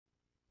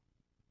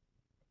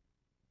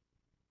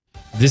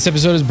This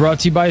episode is brought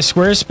to you by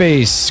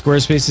Squarespace.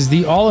 Squarespace is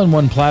the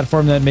all-in-one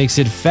platform that makes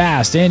it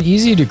fast and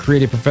easy to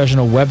create a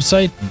professional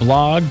website,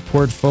 blog,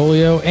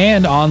 portfolio,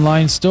 and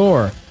online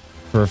store.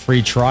 For a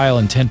free trial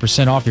and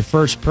 10% off your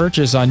first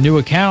purchase on new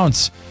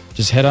accounts,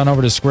 just head on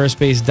over to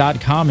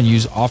squarespace.com and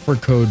use offer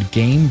code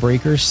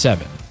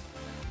GAMEBREAKER7.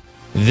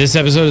 This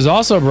episode is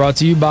also brought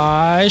to you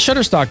by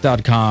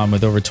Shutterstock.com.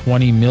 With over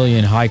 20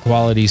 million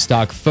high-quality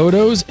stock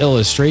photos,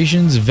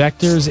 illustrations,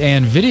 vectors,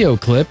 and video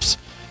clips,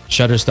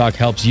 Shutterstock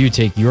helps you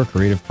take your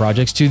creative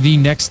projects to the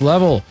next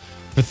level.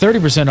 For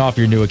 30% off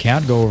your new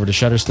account, go over to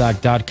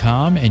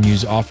Shutterstock.com and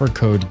use offer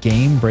code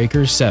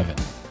GAMEBREAKER7.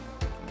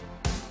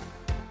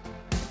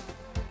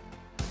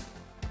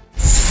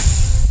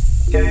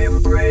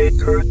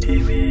 GameBreaker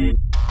TV.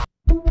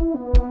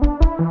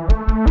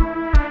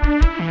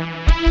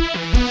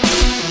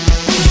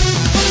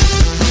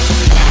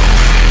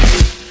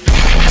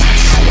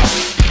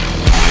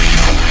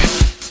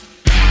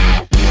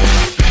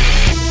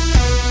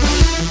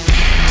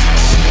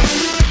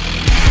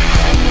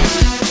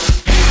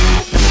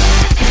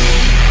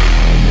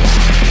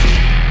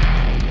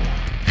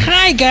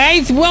 Hi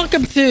guys,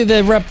 welcome to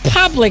the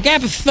Republic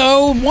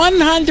episode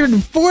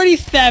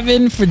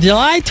 147 for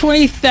July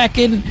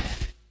 22nd,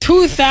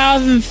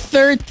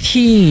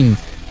 2013.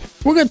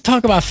 We're going to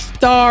talk about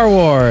Star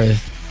Wars.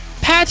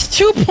 Patch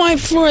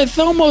 2.4 is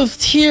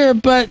almost here,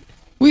 but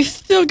we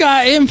still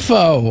got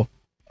info.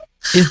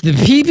 Is the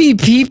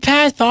PvP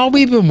patch all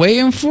we've been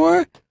waiting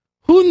for?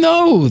 Who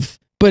knows?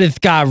 But it's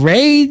got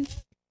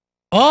raids,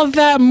 all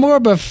that and more.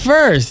 But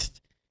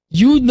first,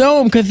 you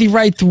know him because he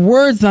writes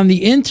words on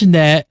the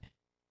internet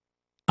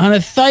on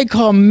a site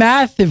called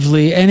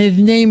Massively, and his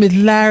name is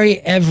Larry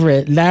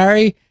Everett.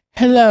 Larry,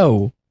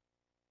 hello.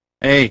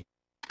 Hey.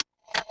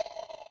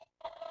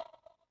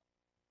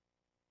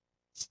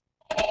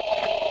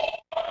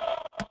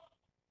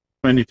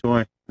 Wendy toy.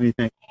 What do you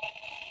think?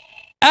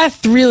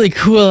 That's really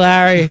cool,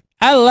 Larry.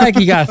 I like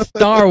you got a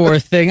Star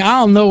Wars thing. I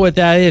don't know what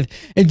that is.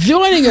 And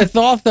joining us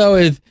also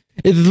is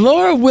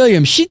Laura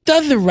Williams. She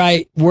doesn't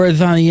write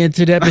words on the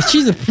internet, but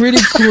she's a pretty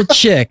cool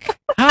chick.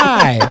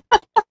 Hi.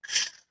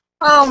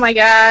 Oh my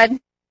god.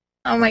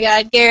 Oh my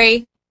god,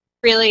 Gary.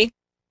 Really?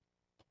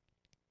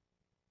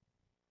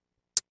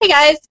 Hey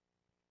guys.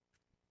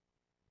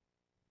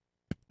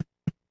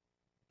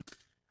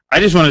 I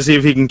just want to see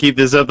if he can keep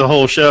this up the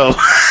whole show.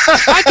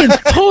 I can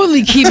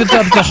totally keep it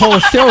up the whole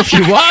show if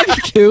you want me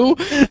to.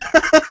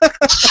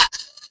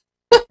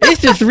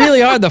 It's just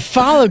really hard to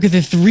follow because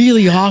it's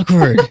really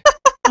awkward.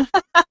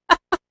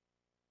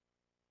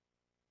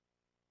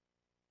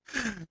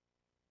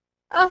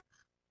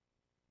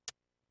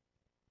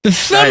 The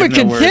summer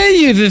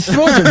continues. It's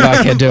no,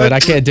 I can't do it.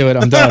 I can't do it.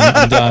 I'm done.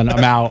 I'm done.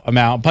 I'm out. I'm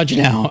out. I'm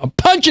punching out. I'm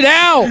punching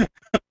out.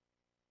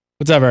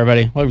 What's up,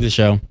 everybody? Welcome to the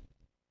show.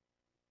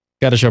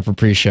 Got to show for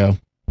pre-show.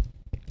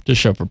 Just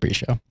show for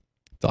pre-show. That's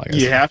all I got.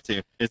 You have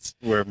to. It's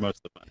where most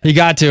of the fun is. You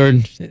got to.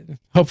 And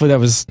hopefully that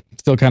was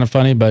still kind of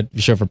funny, but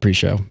you show for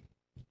pre-show.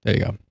 There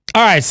you go.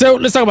 All right. So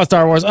let's talk about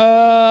Star Wars.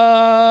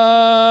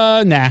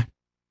 Nah.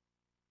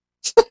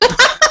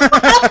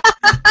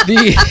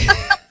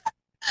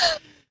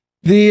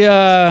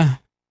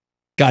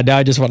 God, now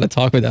I just want to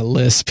talk with that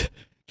lisp.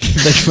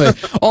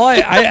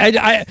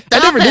 I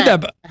never did that,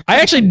 but I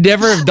actually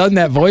never have done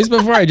that voice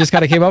before. I just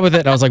kind of came up with it,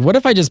 and I was like, what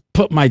if I just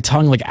put my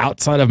tongue like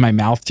outside of my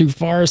mouth too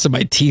far, so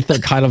my teeth are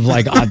kind of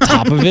like on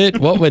top of it?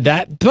 What would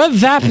that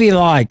be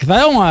like? 'Cause I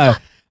don't want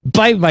to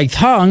bite my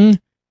tongue,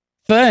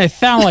 so then I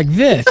sound like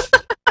this.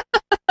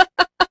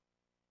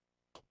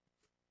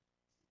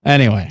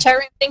 Anyway,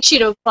 Tyrone thinks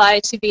she'd apply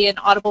to be an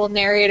audible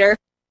narrator.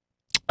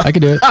 I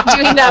could do it.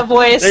 Doing that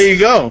voice. There you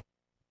go.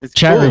 It's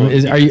Chat cool.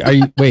 room are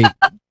you wait,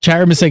 chat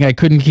room is saying I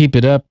couldn't keep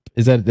it up.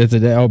 Is that's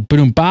a oh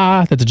boom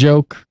bah, that's a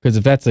joke, because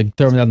if that's like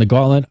throwing down the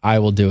gauntlet, I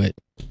will do it.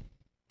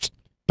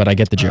 But I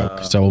get the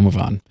joke, so we'll move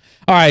on.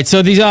 All right,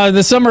 so these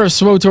the summer of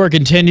SWTOR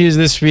continues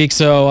this week,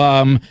 so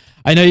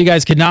I know you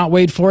guys cannot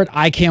wait for it.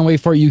 I can't wait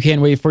for it. You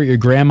can't wait for it. Your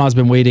grandma's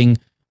been waiting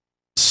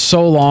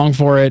so long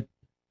for it.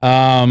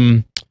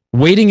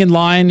 Waiting in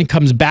line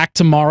comes back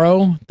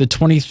tomorrow, the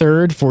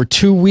 23rd, for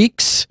 2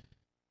 weeks.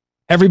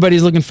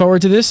 Everybody's looking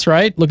forward to this,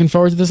 right? Looking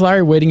forward to this,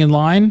 Larry? Waiting in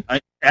line?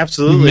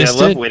 Absolutely. I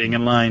love waiting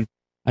in line.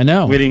 I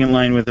know. Waiting in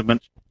line with a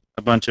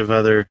bunch of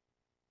other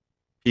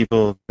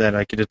people that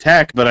I could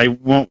attack, but I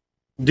won't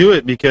do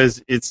it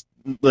because it's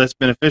less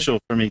beneficial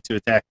for me to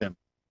attack them.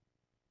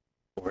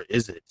 Or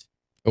is it?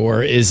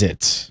 Or is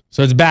it?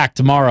 So it's back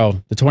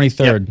tomorrow, the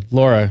 23rd. Yep.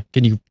 Laura,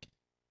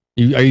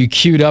 are you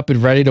queued up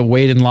and ready to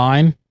wait in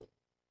line?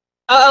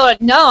 Oh,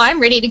 no,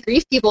 I'm ready to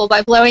grief people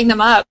by blowing them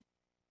up.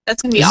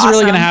 That's going to be awesome. Is this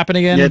really going to happen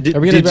again? Yeah, are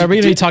we going to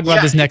be talking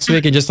about this next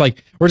week and just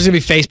like, we're just going to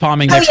be face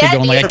palming next week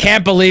going like, I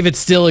can't believe it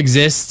still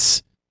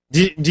exists.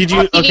 Did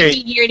you, okay.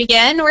 You hear it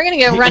again? We're going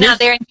to go run out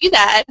there and do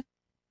that.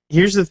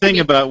 Here's the thing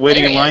about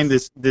waiting in line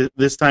this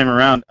time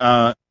around.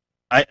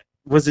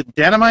 Was it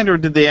Datamine or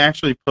did they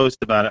actually post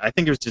about it? I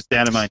think it was just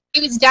Datamine.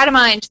 It was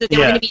Datamine that there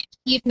were going to be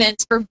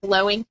achievements for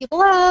blowing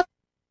people up.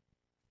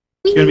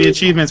 There's going to be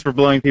achievements for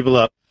blowing people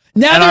up.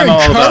 Now they're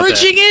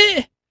encouraging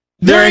it?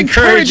 They're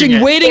encouraging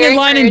it. waiting They're in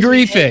line and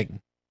encouraging griefing.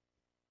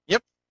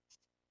 Yep.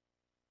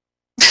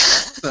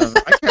 So,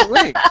 I can't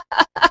wait.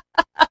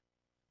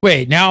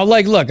 Wait, now,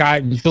 like, look,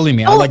 believe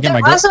me, I Oh, like getting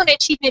there's my girl. also an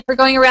achievement for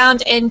going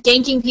around and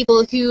ganking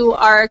people who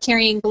are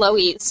carrying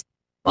glowies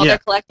while Yeah. they're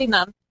collecting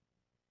them.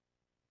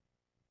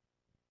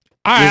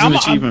 There's an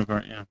achievement for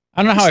it, yeah.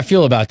 I don't know how I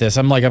feel about this.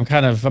 I'm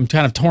kind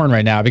of torn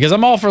right now because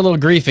I'm all for a little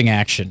griefing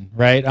action,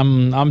 right?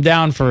 I'm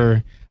down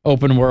for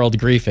open world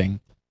griefing.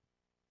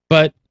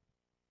 But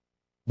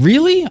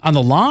really? On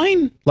the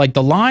line? Like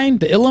the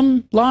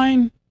Ilum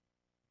line?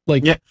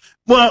 Like, yeah.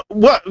 Well,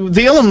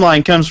 the Ilum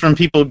line comes from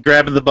people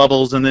grabbing the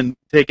bubbles and then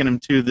taking them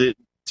to the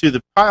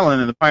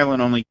pylon, and the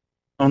pylon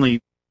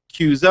only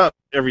queues up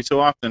every so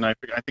often. I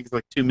think it's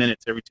like 2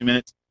 minutes. Every 2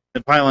 minutes,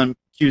 the pylon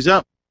queues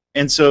up,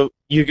 and so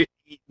you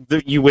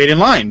wait in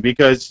line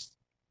because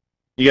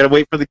you got to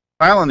wait for the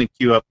pylon to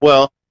queue up.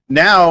 Well,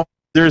 now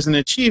there's an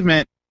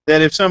achievement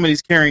that if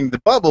somebody's carrying the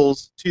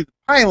bubbles to the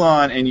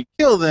pylon and you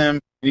kill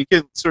them, and you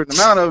kill a certain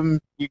amount of them,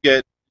 you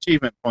get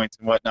achievement points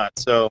and whatnot.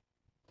 So.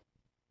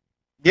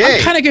 Yay.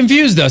 I'm kind of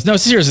confused though. No,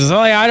 seriously,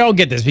 I don't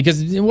get this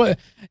because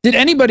does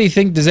anybody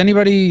think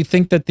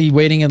that the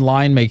waiting in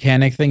line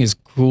mechanic thing is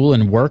cool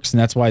and works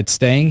and that's why it's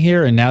staying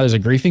here and now there's a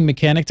griefing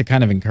mechanic to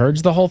kind of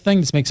encourage the whole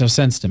thing? This makes no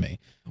sense to me.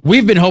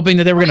 We've been hoping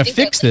that they were going to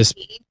fix this.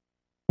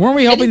 Weren't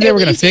we hoping they were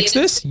going to fix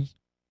this?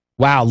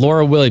 Wow,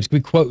 Laura Williams.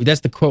 That's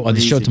the quote on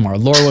the show tomorrow.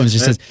 Laura Williams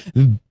just says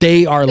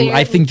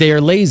I think they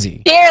are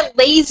lazy. They're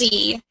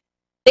lazy.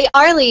 They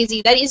are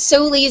lazy. That is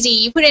so lazy.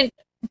 You put in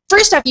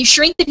first off, you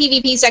shrink the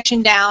PvP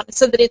section down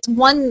so that it's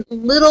one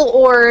little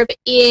orb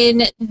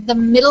in the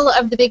middle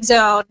of the big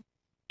zone,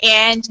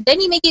 and then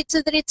you make it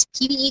so that it's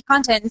PvE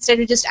content instead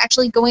of just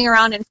actually going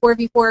around in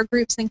 4v4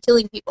 groups and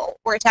killing people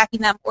or attacking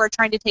them or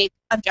trying to take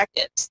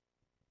objectives.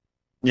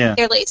 Yeah.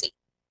 They're lazy.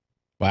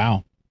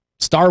 Wow.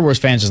 Star Wars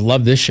fans just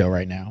love this show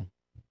right now.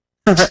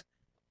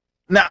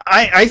 No,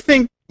 I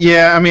think,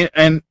 yeah, I mean,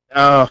 and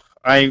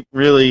I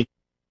really...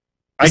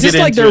 Is this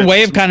like their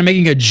way of kind of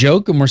making a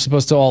joke and we're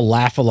supposed to all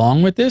laugh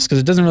along with this? Because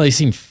it doesn't really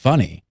seem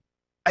funny.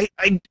 I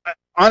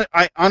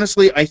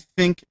honestly, I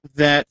think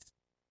that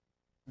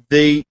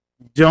they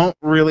don't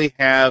really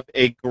have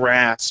a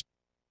grasp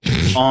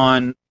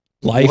on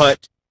life,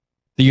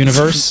 the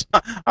universe.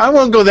 I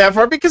won't go that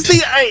far because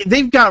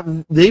they've got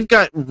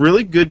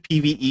really good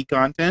PvE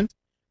content,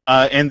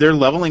 and their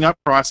leveling up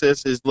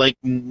process is like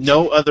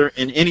no other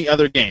in any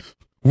other game.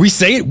 We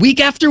say it week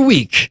after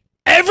week.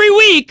 Every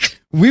week,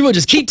 we will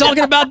just keep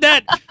talking about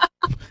that.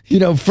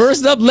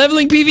 First up,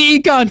 leveling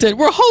PvE content.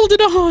 We're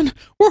holding on.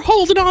 We're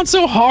holding on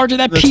so hard to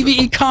that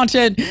PvE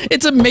content.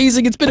 It's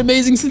amazing. It's been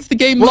amazing since the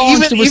game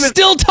launched, and we're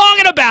still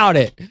talking about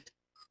it.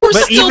 We're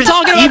still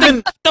talking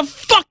about the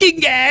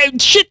fucking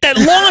shit that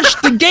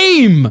launched the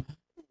game.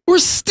 We're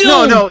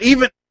still...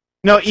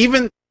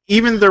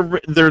 Even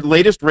their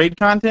latest raid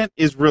content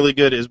is really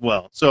good as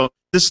well. So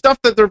the stuff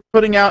that they're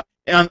putting out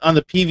on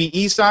the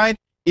PvE side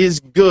is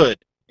good.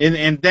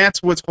 And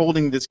that's what's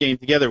holding this game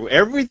together.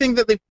 Everything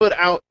that they put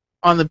out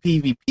on the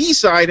PvP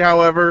side,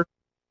 however,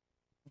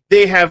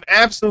 they have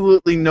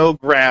absolutely no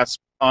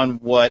grasp on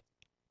what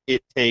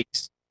it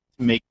takes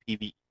to make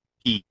PvP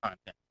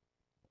content.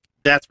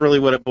 That's really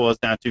what it boils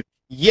down to.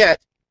 Yet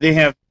they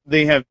have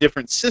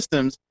different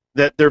systems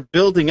that they're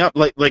building up,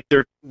 like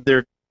their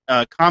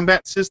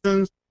combat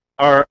systems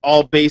are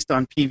all based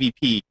on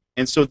PvP,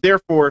 and so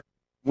therefore,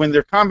 when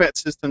their combat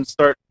systems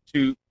start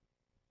to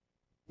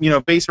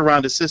base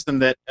around a system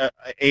that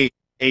a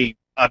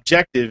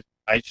objective,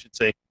 I should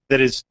say,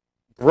 that is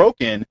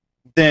broken,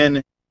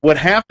 then what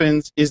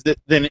happens is that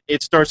then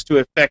it starts to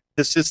affect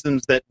the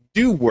systems that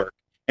do work,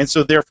 and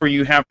so therefore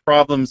you have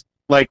problems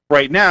like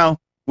right now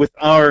with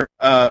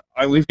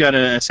we've got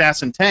an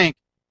assassin tank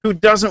who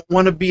doesn't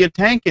want to be a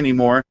tank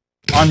anymore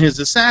on his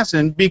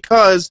assassin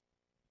because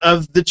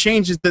of the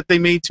changes that they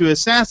made to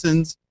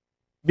assassins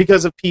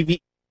because of PvP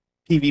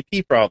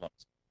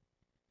problems,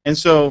 and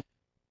so.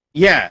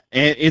 Yeah,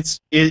 and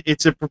it's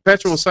a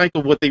perpetual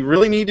cycle. What they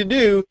really need to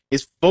do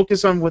is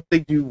focus on what they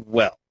do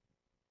well,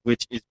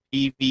 which is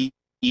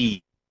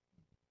PvE.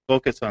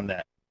 Focus on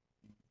that.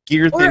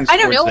 Gear things. Or I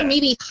don't know, that.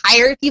 Maybe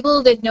hire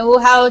people that know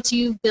how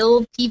to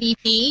build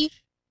PvP.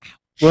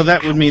 Well,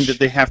 that would mean that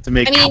they have to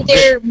make. I mean,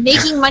 they're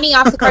making money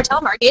off the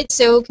cartel market,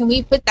 so can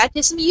we put that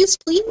to some use,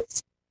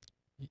 please?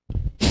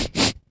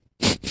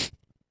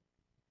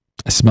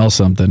 I smell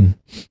something.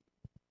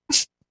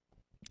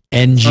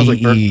 NGE. Smells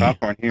like burnt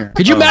popcorn here.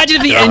 Could you imagine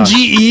if the God.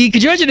 NGE?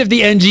 Could you imagine if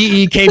the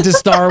NGE came to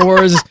Star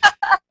Wars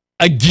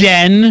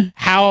again?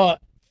 How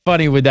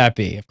funny would that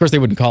be? Of course, they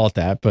wouldn't call it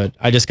that, but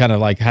I just kind of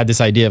like had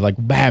this idea of like,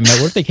 man,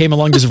 what if they came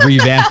along, just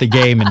revamped the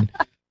game, and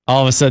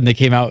all of a sudden they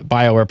came out,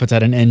 BioWare puts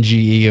out an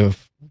NGE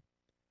of.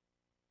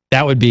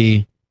 That would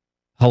be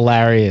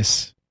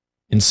hilarious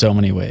in so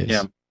many ways.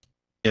 Yeah.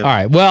 Yep. All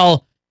right.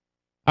 Well,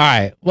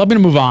 I'm going to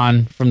move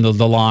on from the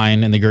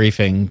line and the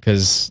griefing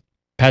because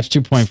patch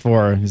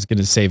 2.4 is going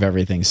to save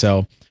everything.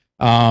 So,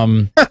 August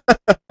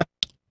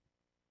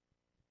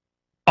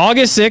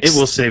 6th. It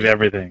will save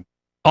everything.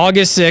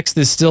 August 6th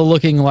is still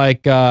looking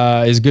like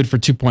is good for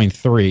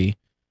 2.3.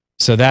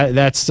 So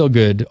that's still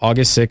good.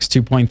 August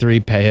 6th,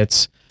 2.3 pay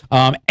hits.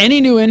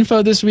 Any new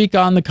info this week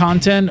on the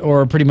content,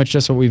 or pretty much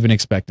just what we've been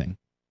expecting?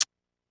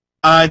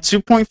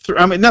 2.3.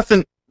 I mean,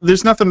 nothing.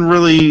 There's nothing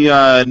really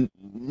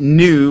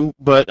new,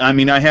 but I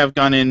mean, I have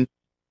gone in,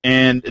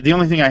 and the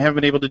only thing I haven't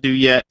been able to do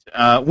yet,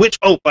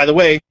 by the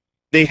way,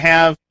 they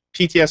have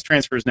PTS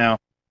transfers now.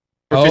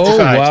 For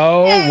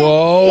 55.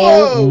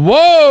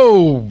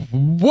 Whoa!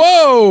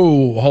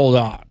 Hold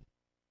on.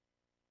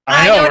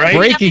 I know, right?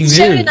 Breaking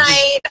news.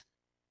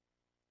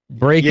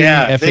 Breaking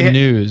effing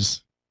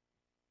news.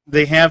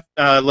 They have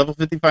level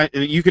 55.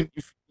 You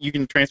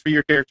can transfer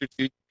your character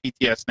to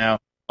PTS now.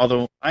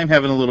 Although I'm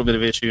having a little bit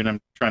of issue, and I'm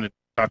trying to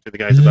talk to the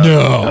guys about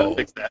how to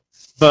fix that.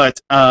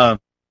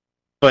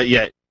 But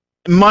yeah,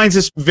 mine's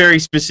a very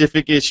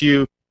specific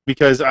issue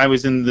because I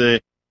was in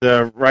the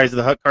Rise of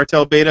the Hutt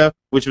Cartel beta,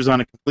 which was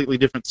on a completely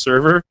different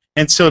server,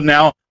 and so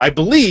now I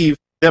believe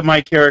that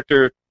my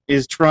character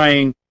is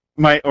trying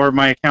my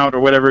account or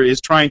whatever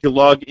is trying to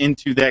log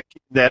into that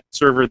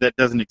server that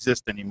doesn't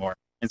exist anymore,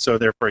 and so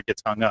therefore it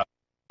gets hung up.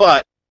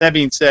 But that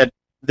being said,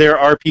 there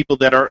are people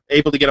that are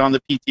able to get on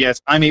the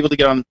PTS. I'm able to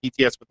get on the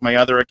PTS with my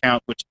other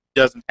account, which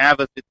doesn't have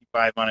a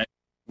 55 on it,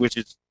 which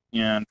is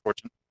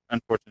unfortunate.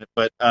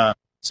 But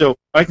so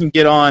I can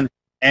get on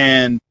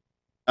and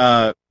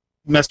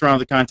messed around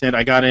with the content.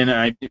 I got in,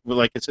 and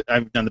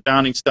I've done the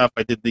bounty stuff.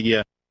 I did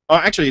the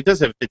actually it does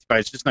have a 55.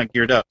 It's just not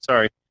geared up.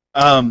 Sorry.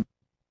 I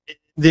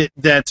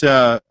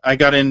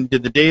got in,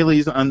 did the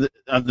dailies on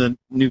the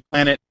new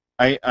planet.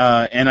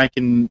 And I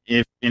can,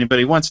 if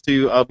anybody wants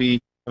to, I'll be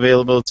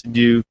available to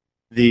do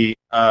the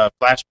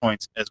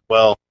flashpoints as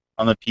well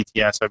on the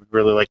PTS. I would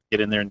really like to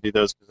get in there and do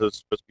those because those are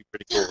supposed to be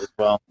pretty cool as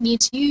well. Me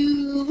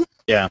too.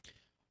 Yeah.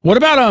 What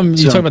about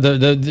you talk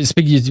about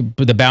speaking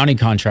of the bounty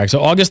contract.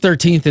 So August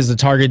 13th is the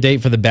target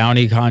date for the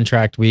bounty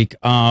contract week.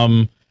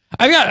 I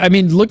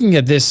mean, looking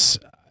at this,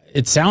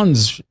 it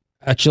sounds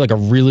actually like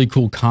a really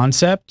cool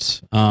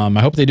concept.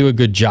 I hope they do a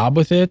good job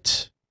with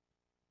it.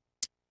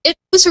 It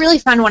was really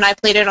fun when I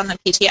played it on the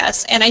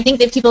PTS, and I think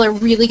that people are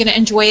really going to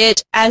enjoy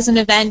it as an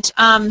event.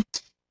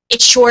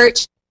 It's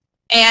short,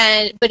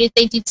 but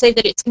they did say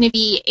that it's going to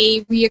be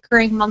a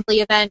reoccurring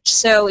monthly event,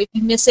 so if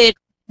you miss it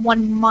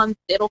 1 month,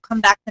 it'll come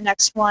back the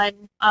next one.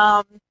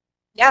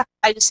 Yeah,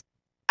 I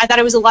thought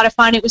it was a lot of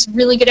fun. It was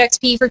really good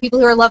XP for people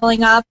who are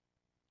leveling up,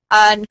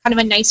 and kind of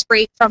a nice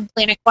break from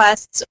Planet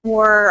Quests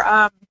or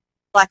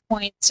Black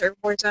Points or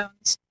War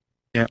Zones.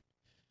 Yeah.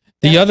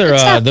 The other,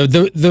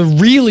 the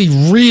really,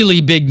 really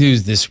big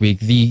news this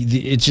week,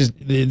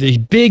 the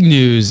big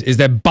news is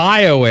that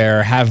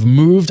BioWare have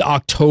moved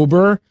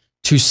October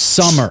to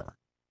summer.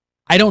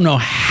 I don't know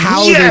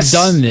how they've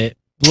done it,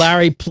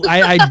 Larry.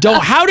 I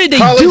don't. How did they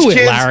do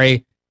it,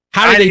 Larry?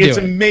 How did they do it? It's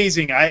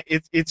amazing.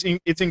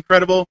 It's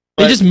incredible.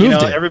 They just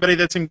moved it. Everybody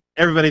that's in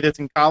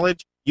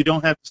college, you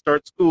don't have to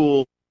start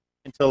school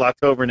until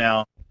October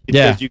now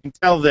because you can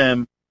tell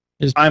them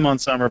I'm on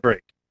summer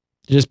break.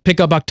 Just pick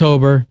up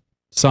October.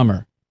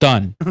 Summer.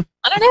 Done.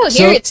 I don't know.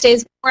 Here it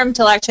stays warm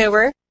till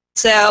October.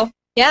 So,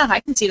 yeah, I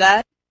can see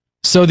that.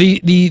 So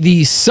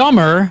the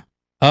summer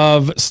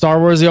of Star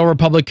Wars The Old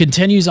Republic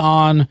continues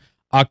on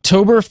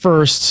October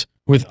 1st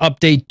with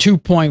update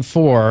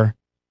 2.4,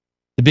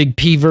 the big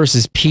P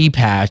versus P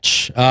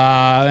patch.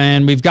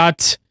 And we've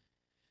got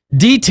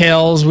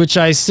details, which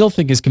I still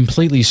think is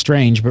completely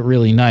strange, but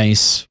really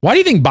nice. Why do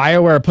you think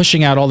BioWare are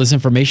pushing out all this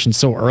information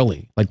so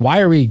early? Like, why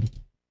are we...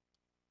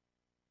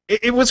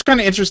 It was kind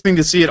of interesting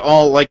to see it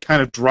all like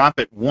kind of drop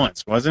at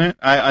once, wasn't it?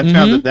 I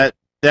found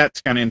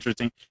that's kind of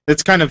interesting.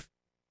 It's kind of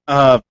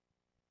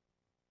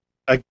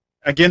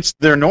against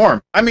their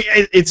norm. I mean,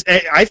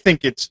 I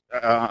think it's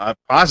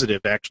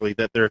positive actually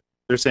that they're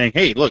saying,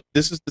 hey, look,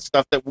 this is the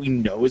stuff that we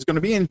know is going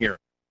to be in here.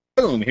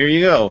 Boom, here you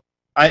go.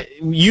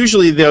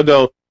 Usually they'll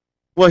go,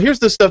 well, here's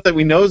the stuff that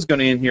we know is going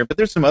to be in here, but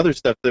there's some other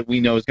stuff that we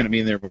know is going to be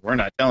in there, but we're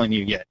not telling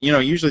you yet. You know,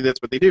 usually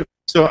that's what they do.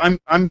 So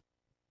I'm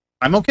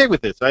okay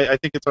with this. I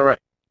think it's all right.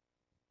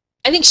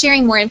 I think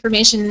sharing more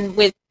information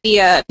with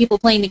the people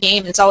playing the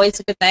game is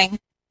always a good thing,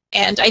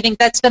 and I think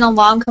that's been a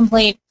long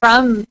complaint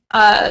from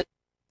the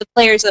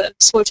players of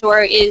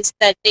SWTOR is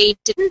that they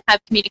didn't have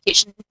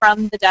communication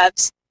from the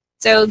devs.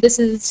 So this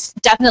is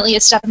definitely a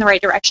step in the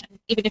right direction,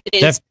 even if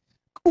it is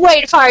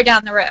quite far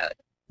down the road.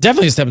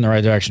 Definitely a step in the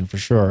right direction for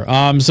sure.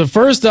 So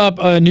first up,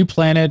 a new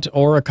planet,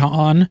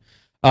 Oricon,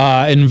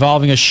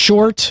 involving a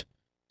short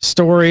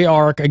story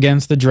arc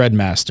against the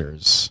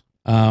Dreadmasters.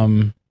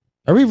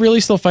 Are we really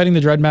still fighting the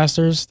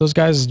Dreadmasters? Those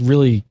guys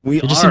really...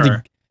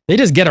 They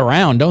just get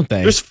around, don't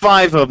they? There's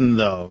 5 of them,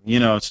 though, you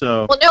know,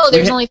 so... Well, no,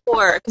 there's only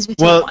 4, because we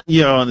took one.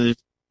 You know,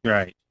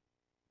 right.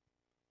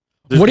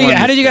 What do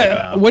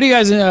you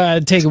guys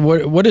take?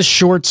 What is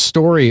short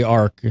story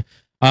arc?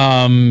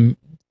 Do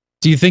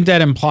you think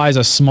that implies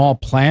a small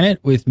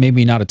planet with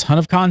maybe not a ton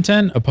of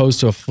content,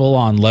 opposed to a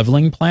full-on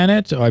leveling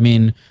planet? I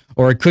mean,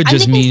 or it could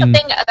just mean...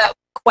 something about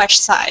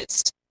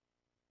quest-sized.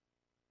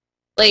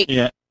 Like...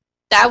 Yeah.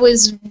 that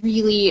was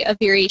really a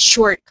very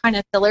short kind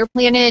of filler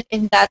planet,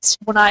 and that's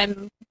what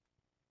I'm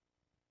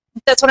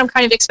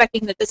kind of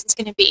expecting that this is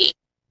going to be.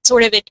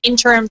 Sort of an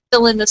interim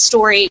fill in the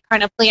story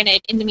kind of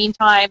planet in the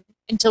meantime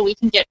until we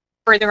can get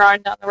further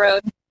on down the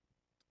road.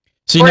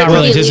 So you're not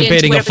really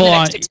anticipating a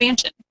full-on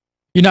expansion.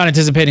 You're not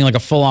anticipating like a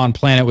full-on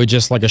planet with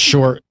just like a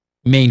short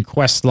main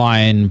quest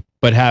line,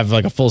 but have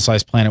like a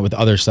full-size planet with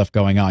other stuff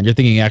going on. You're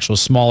thinking actual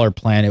smaller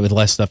planet with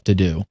less stuff to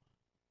do.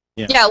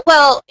 Yeah,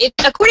 well,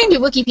 according to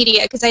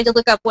Wikipedia, because I had to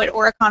look up what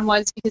Oricon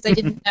was because I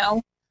didn't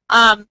know,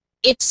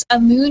 it's a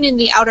moon in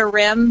the Outer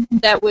Rim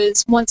that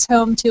was once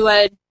home to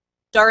a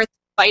Darth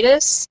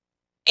Vitus,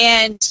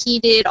 and he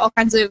did all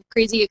kinds of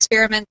crazy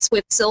experiments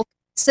with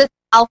Sith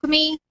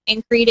alchemy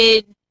and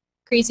created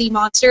crazy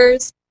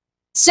monsters.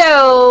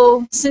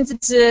 So, since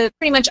it's a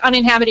pretty much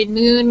uninhabited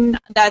moon,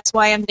 that's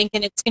why I'm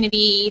thinking it's going to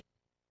be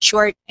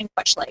short and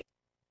quest-like.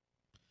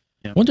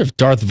 I wonder if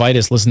Darth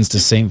Vitus listens to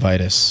Saint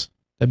Vitus.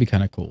 That'd be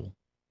kind of cool.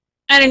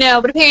 I don't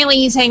know, but apparently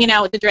he's hanging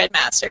out with the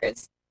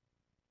Dreadmasters.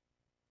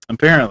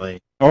 Apparently.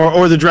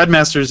 Or the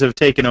Dreadmasters have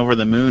taken over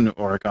the moon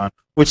Oricon,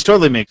 which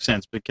totally makes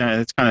sense, but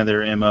it's kind of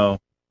their MO.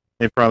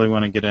 They probably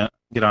want to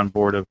get on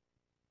board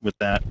with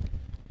that.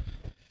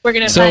 We're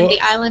going to find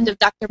the island of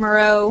Dr.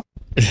 Moreau.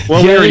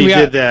 Well, we already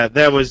did that.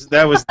 That was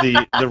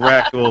the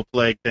Rakghoul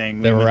plague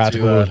thing. The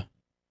Rakghoul.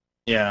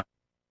 Yeah.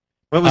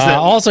 What was that?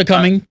 Also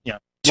coming, two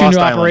Lost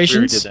new Island.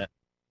 operations.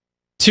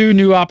 Two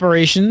new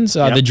operations,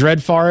 the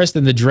Dread Forest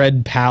and the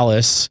Dread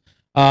Palace.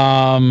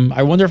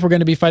 I wonder if we're going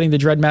to be fighting the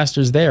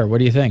Dreadmasters there. What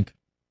do you think?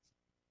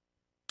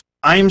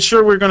 I'm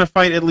sure we're going to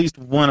fight at least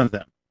one of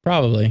them.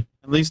 Probably.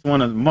 At least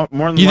one of them. More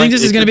than you think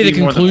this is going to be the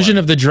conclusion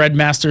of the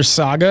Dreadmaster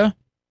saga?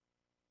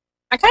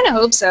 I kind of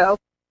hope so.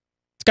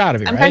 It's got to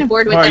be, I'm kind of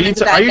bored with them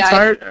as a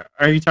bad guy.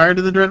 Are you tired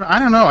of the Dread? I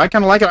don't know. I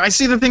kind of like it. I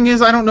see the thing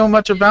is I don't know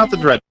much about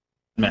the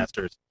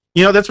Dreadmasters.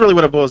 You know, that's really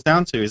what it boils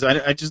down to. Is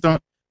I just don't.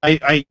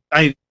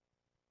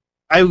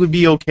 I would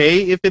be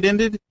okay if it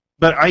ended,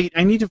 but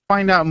I need to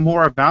find out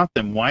more about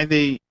them, why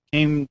they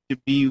came to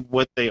be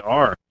what they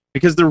are,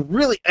 because they're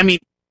really. I mean,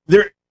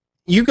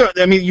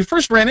 you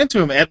first ran into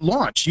them at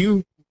launch.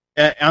 You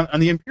on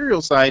the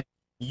Imperial side,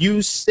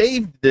 you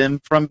saved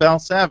them from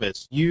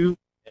Belsavis.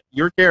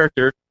 Your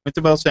character went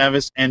to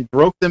Belsavis and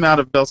broke them out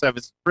of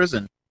Belsavis'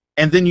 prison,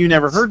 and then you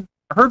never heard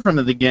from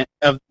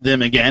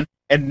them again.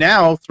 And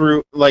now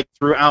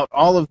throughout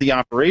all of the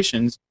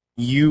operations,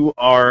 you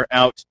are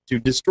out to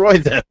destroy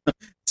them.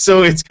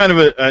 So it's kind of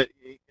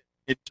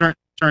it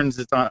turns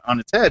it on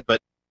its head.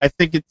 But I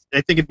think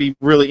it'd be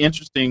really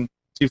interesting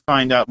to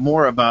find out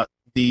more about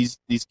these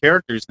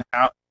characters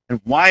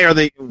and why are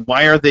they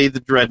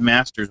the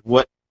Dreadmasters?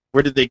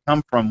 Where did they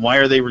come from? Why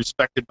are they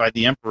respected by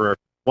the Emperor?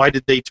 Why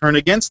did they turn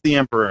against the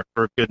Emperor,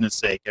 for goodness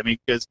sake? I mean,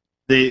 because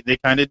they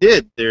kind of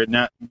did. They're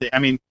not. I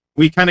mean,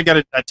 we kind of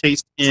got a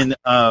taste in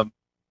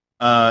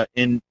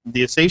the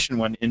Assation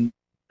one in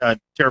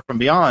Terra from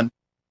Beyond,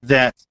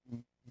 that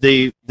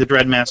the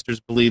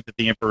Dreadmasters believe that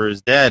the Emperor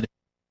is dead,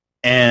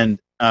 and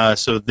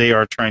so they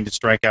are trying to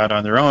strike out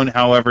on their own.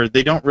 However,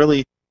 they don't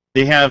really.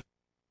 They have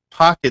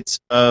pockets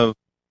of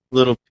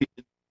little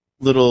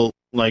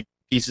like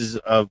pieces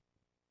of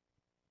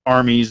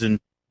armies and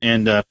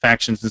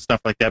factions and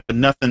stuff like that, but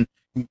nothing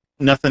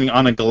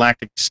on a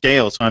galactic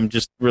scale. So I'm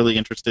just really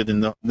interested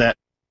in that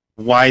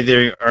why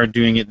they are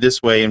doing it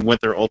this way and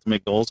what their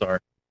ultimate goals are,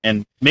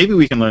 and maybe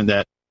we can learn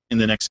that in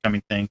the next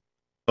coming thing.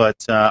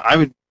 But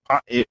I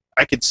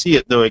could see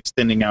it though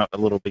extending out a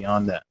little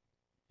beyond that.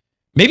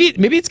 Maybe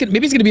it's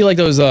gonna be like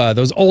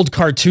those old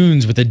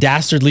cartoons with the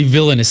dastardly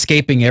villain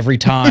escaping every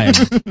time.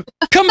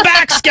 Come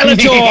back,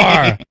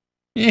 Skeletor!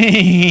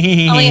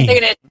 Only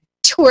they're gonna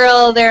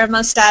twirl their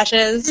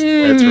mustaches.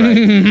 That's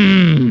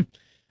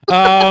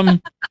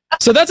right.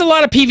 So that's a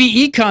lot of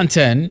PvE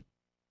content.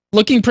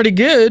 Looking pretty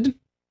good.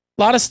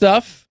 A lot of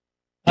stuff.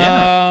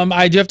 Yeah.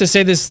 I do have to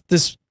say this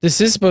is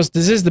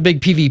the big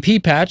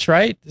PvP patch,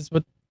 right? This is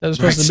what that was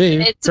supposed to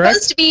be. It's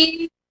correct? supposed to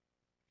be.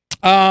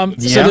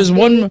 So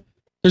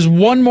there's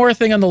one more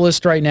thing on the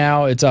list right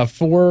now. It's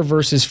 4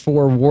 versus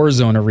 4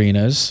 Warzone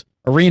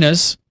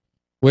arenas.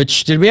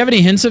 Which, did we have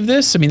any hints of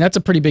this? I mean, that's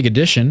a pretty big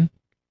addition.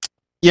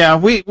 Yeah,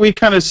 we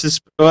kind of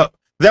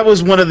that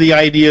was one of the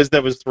ideas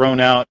that was thrown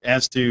out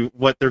as to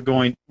what they're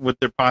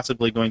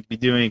possibly going to be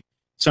doing.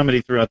 Somebody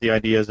threw out the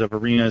ideas of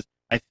arenas.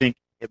 I think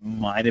it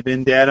might have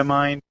been data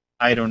mine.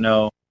 I don't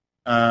know.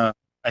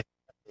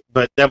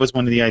 But that was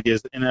one of the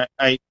ideas, and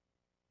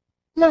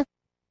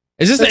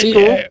Is this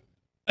cool?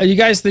 You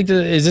guys think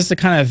that is this the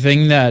kind of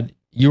thing that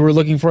you were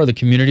looking for? The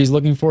community's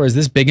looking for? Is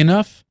this big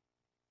enough?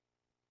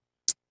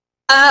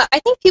 I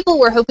think people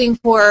were hoping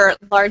for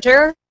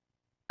larger,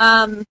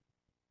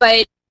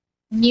 but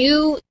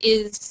new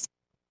is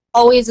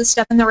always a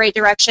step in the right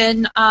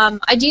direction.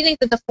 I do think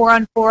that the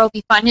 4-on-4 will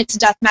be fun. It's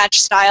deathmatch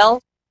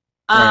style,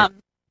 Right.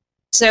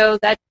 So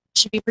that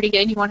should be pretty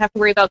good. You won't have to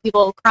worry about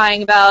people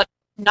crying about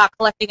not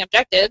collecting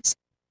objectives.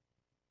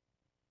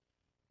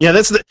 Yeah,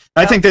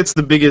 I think that's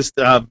the biggest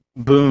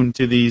boon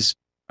to these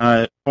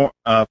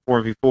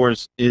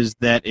 4v4s is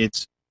that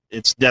it's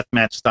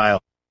deathmatch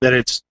style. That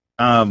it's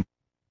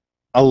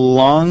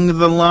along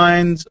the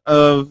lines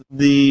of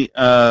the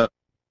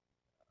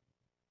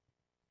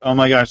oh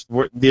my gosh,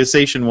 the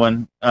Assassin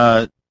one,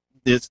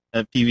 this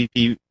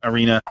PvP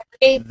arena,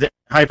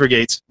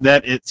 Hypergates.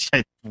 That it's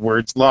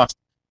words lost.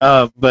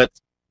 But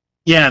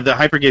yeah, the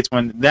Hypergates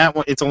one. That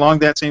one, it's along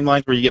that same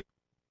lines where you get,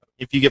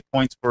 if you get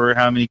points for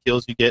how many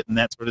kills you get and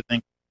that sort of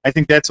thing. I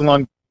think that's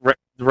along the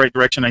right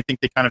direction. I think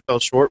they kind of fell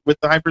short with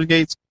the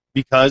Hypergates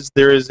because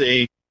there is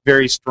a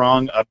very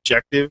strong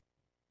objective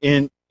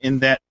in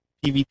that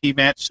PvP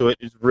match. So it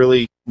is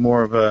really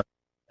more of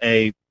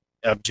a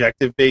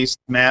objective based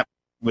map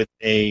with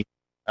a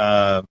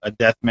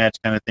death match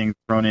kind of thing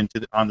thrown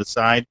into on the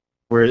side,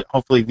 where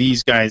hopefully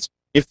these guys,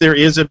 if there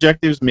is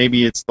objectives,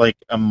 maybe it's like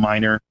a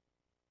minor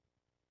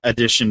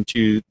addition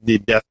to the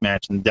death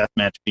match, and death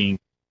match being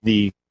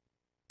the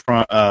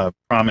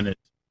prominent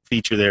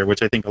feature there,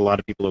 which I think a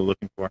lot of people are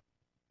looking for.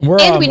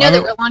 And we know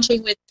that we're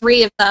launching with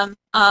 3 of them.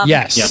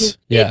 Yes.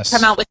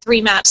 Come out with 3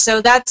 maps,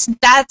 so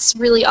that's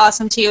really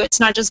awesome too.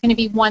 It's not just going to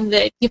be one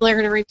that people are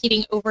going to be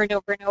repeating over and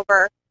over and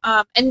over.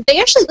 And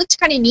they actually looked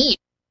kind of neat.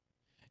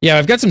 Yeah,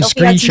 I've got some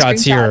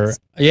screenshots here.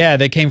 Yeah,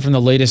 they came from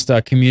the latest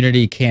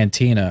community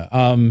cantina.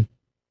 Are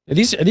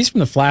these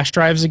from the flash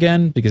drives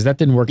again? Because that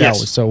didn't work out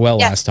so well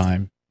last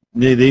time.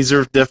 These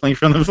are definitely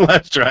from the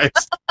flash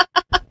drives.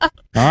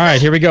 All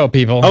right, here we go,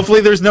 people.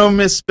 Hopefully there's no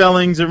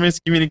misspellings or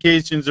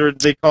miscommunications, or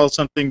they call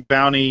something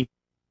bounty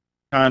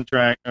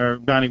contract or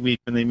bounty week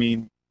when they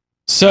mean.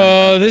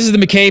 So this is the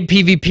McCabe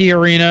PvP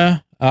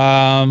arena.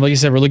 Like I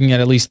said, we're looking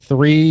at least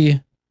 3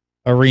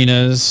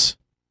 arenas.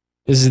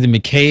 This is the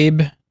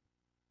McCabe.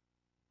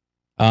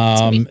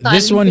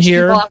 This one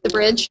here, off the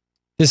bridge.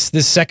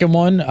 this second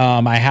one,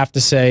 I have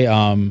to say,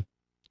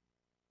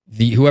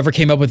 whoever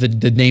came up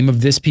with the name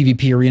of this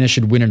PvP arena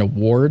should win an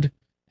award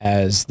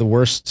as the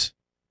worst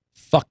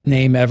fuck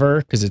name ever,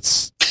 because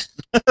it's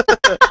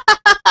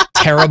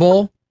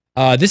terrible.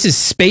 This is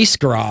Space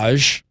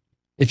Garage.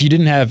 If you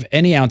didn't have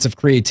any ounce of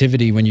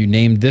creativity when you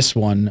named this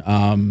one,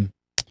 a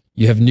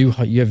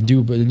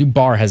new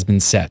bar has been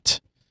set.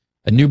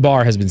 A new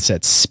bar has been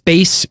set.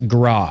 Space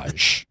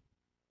Garage.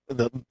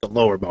 The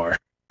lower bar.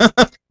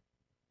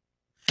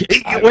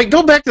 Wait,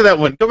 go back to that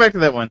one. Go back to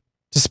that one.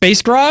 To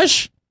Space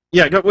Garage?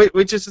 Yeah,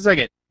 wait just a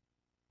second.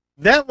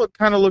 That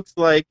kind of looks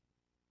like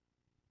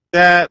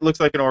an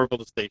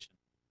orbital station.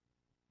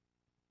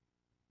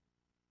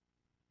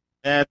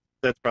 That's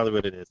probably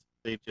what it is.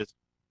 They just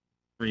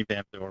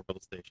revamped the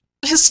orbital station.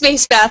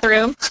 Space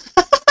bathroom.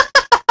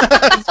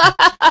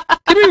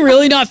 Can we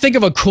really not think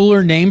of a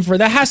cooler name for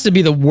that? Has to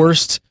be the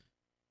worst,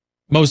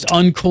 most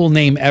uncool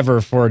name ever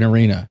for an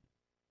arena.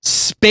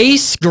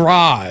 Space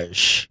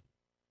Garage.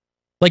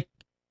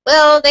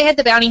 Well, they had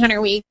the Bounty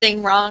Hunter Week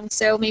thing wrong,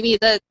 so maybe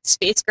the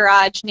Space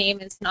Garage name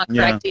is not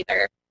correct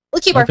either. We'll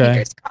keep our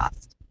fingers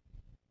crossed.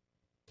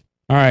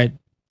 All right,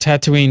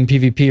 Tatooine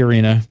PvP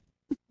arena.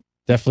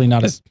 Definitely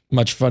not as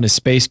much fun as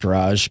Space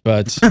Garage,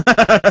 but you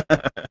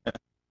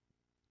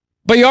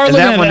are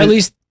looking at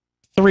least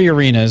 3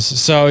 arenas,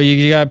 so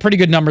you got pretty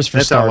good numbers for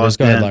starters.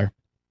 Go ahead, Larry.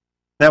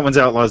 That one's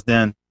Outlaw's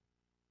Den.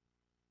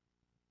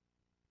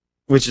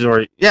 Which is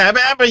already,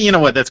 but you know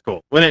what? That's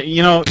cool. When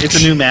it's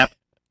a new map.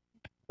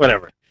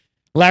 Whatever.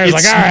 Larry's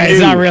like, all right, it's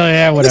not really,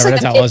 whatever. It looks like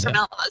that's Outlaw's Den.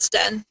 Outlaw's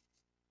Den.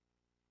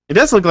 It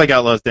does look like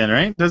Outlaw's Den,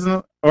 right? Doesn't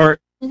it? Or,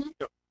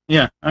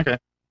 yeah, okay.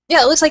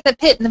 Yeah, it looks like the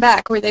pit in the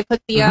back where they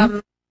put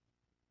the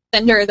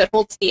vendor that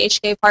holds the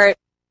HK part.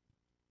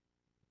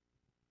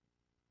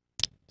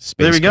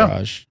 Space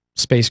Garage.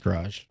 Space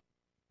Garage.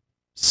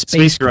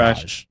 Space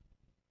Garage.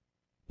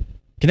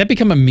 Can that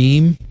become a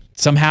meme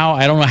somehow?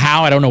 I don't know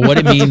how. I don't know what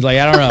it means. Like,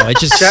 I don't know. It's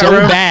just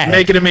so bad.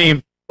 Make it a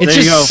meme. It's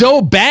just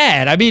so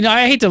bad. I mean,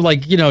 I hate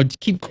to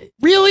keep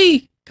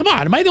really. Come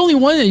on, am I the only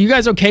one? Are you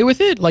guys okay with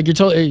it? Like,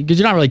 because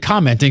you're not really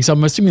commenting, so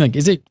I'm assuming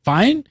is it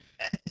fine?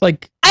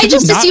 Like, I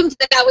just assumed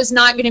that was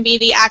not going to be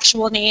the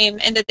actual name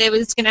and that it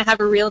was going to have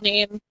a real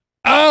name.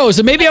 Oh,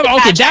 so maybe I'm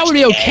okay. That would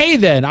be okay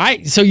then.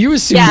 So you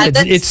assume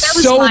it's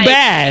so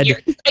bad.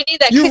 I knew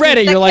that. You read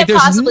it. You're like,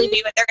 there's possibly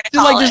be what they're going to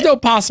call there's no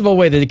possible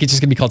way that it's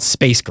just going to be called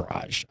Space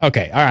Garage.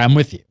 Okay, all right, I'm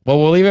with you. Well,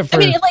 we'll leave it for. I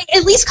mean,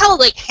 at least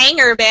call it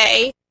Hangar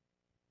Bay.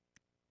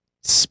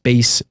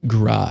 Space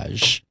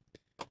Garage.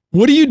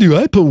 What do?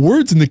 I put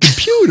words in the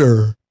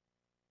computer.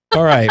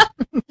 All right.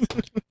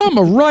 I'm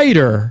a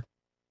writer.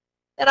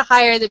 Gotta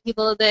hire the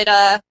people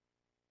that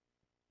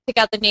pick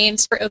out the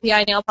names for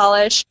OPI nail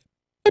polish.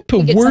 I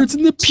put words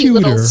in the computer.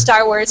 Cute little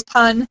Star Wars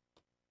pun.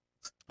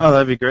 Oh,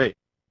 that'd be great.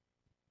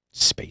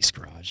 Space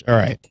Garage. All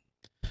right.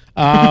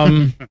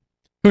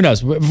 Who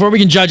knows? Before we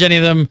can judge any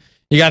of them,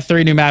 you got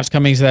 3 new maps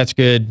coming, so that's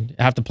good.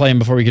 I have to play them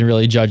before we can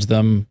really judge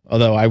them.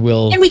 Although I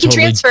will. And we can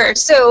transfer,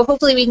 so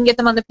hopefully we can get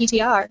them on the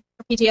PTR or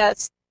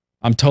PTS.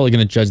 I'm totally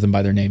going to judge them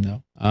by their name,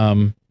 though.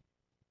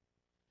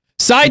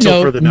 Side Until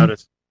note: further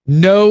notice.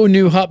 No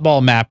new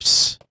Hutball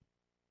maps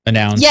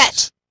announced.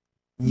 Yet.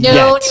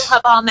 No new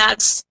Hutball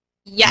maps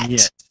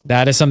yet.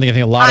 That is something I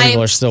think a lot of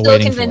people are still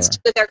waiting for. I'm still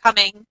convinced that they're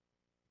coming.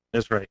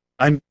 That's right.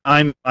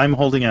 I'm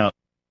holding out.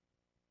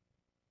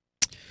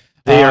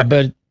 They are,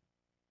 but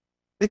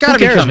They gotta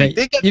be coming.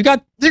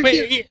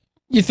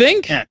 You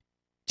think? Yeah.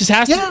 Just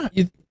has to.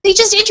 They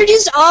just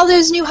introduced all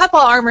those new Huffle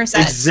armor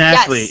sets.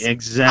 Exactly. Yes.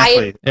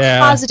 Exactly.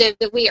 I'm positive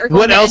that we are going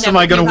What else am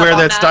I going to wear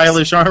that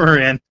stylish armor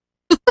in?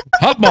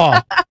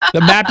 Huffball,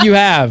 the map you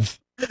have.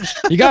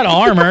 You got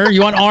armor.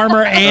 You want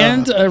armor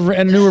and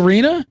a new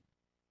arena?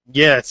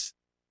 Yes.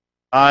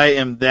 I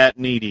am that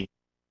needy.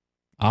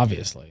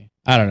 Obviously.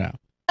 I don't know.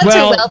 They're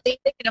wealthy.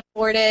 They can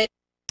afford it.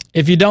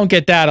 If you don't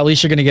get that, at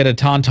least you're going to get a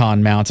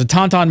Tauntaun mount. So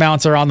Tauntaun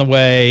mounts are on the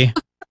way.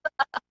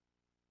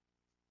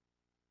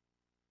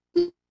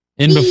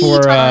 In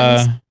before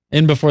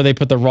they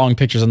put the wrong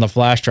pictures on the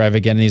flash drive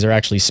again, and these are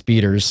actually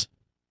speeders.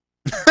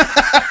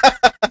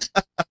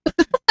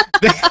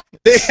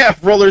 they have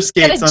roller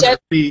skates on their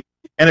feet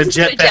and a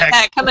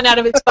jetpack coming out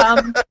of its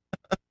bum.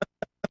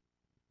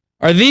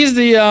 Are these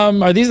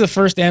the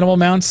first animal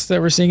mounts that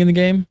we're seeing in the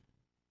game?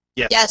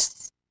 Yes.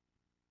 Yes.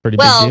 Pretty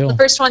big deal. The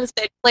first ones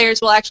that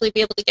players will actually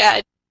be able to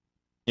get.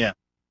 Yeah.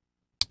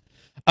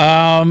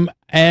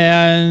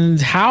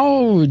 And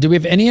how do we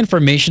have any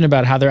information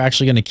about how they're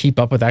actually going to keep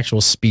up with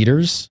actual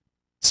speeders,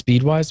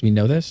 speed-wise? We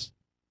know this?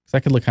 Because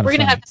that could look kind of We're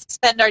going to have to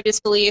suspend our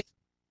disbelief.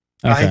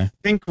 Okay. I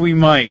think we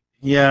might.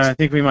 Yeah, I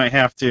think we might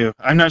have to.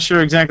 I'm not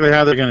sure exactly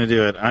how they're going to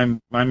do it.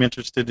 I'm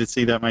interested to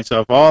see that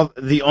myself.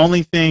 The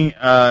only thing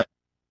that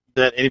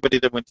anybody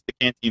that went to the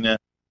Cantina,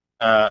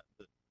 the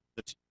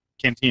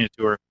Cantina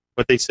tour,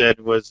 what they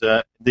said was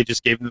they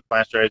just gave them the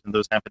flash drives and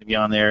those happened to be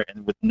on there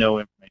and with no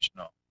information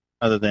at all,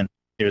 other than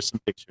here's some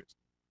pictures.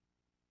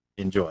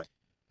 Enjoy.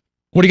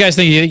 What do you guys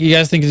think? You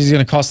guys think he's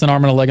going to cost an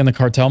arm and a leg in the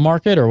cartel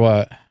market, or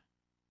what?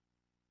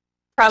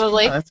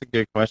 Probably. That's a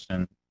good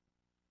question.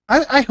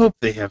 I hope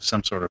they have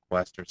some sort of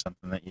quest or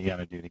something that you got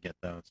to do to get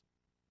those,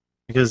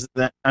 because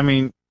I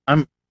don't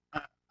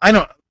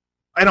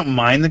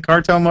mind the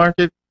cartel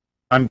market.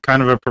 I'm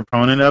kind of a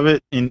proponent of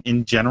it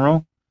in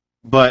general,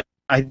 but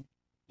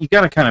you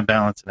got to kind of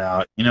balance it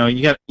out.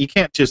 You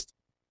can't just.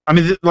 I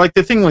mean, like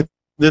the thing with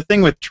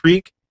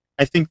Treek.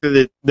 I think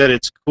that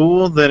it's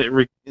cool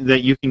that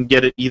that you can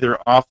get it either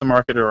off the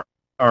market or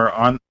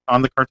on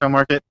the cartel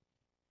market.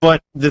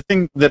 But the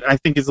thing that I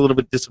think is a little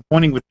bit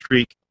disappointing with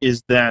Treek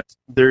is that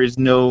there is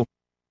no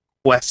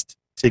quest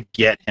to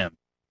get him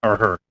or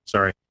her.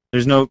 Sorry,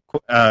 there's no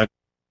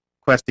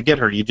quest to get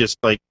her. You just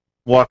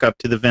walk up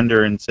to the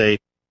vendor and say,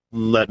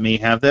 "Let me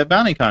have that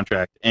bounty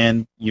contract,"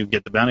 and you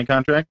get the bounty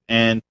contract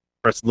and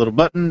press a little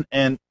button,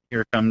 and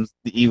here comes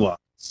the Ewok.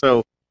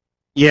 So,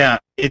 yeah,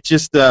 it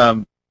just.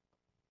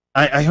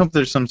 I hope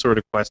there's some sort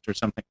of quest or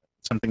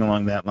something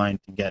along that line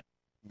to get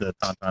the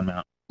Tauntaun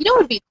mount. You know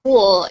what would be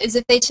cool is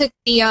if they took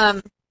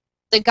the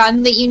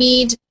gun that you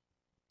need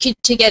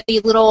to get the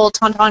little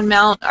Tauntaun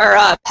mount or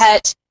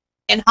pet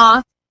in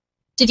Hoth,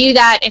 to do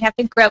that and have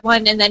to grab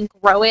one and then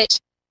grow it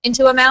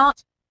into a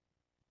mount.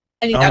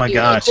 I think that would be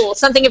really cool.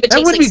 Something if it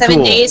takes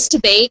 7 days to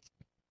bake.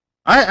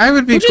 I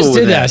would be cool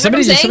with that.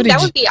 That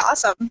would be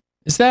awesome.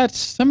 Is that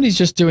somebody's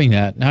just doing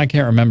that? Now I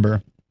can't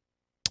remember.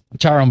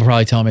 Charon will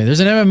probably tell me.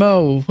 There's an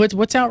MMO.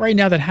 What's out right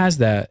now that has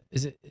that?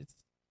 Is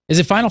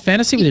it Final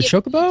Fantasy with a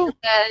chocobo?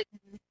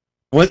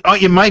 What? Oh,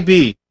 it might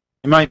be.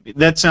 It might be.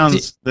 That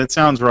sounds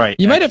right.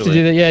 You might have to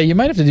do that. Yeah, you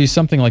might have to do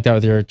something like that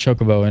with your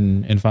chocobo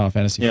in Final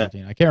Fantasy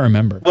 15. I can't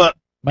remember. Well,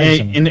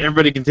 and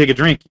everybody can take a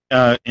drink.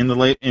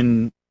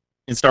 In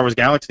Star Wars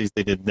Galaxies,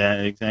 they did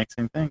that exact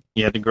same thing.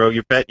 You had to grow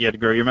your pet. You had to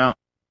grow your mount.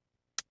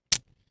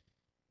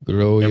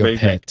 Your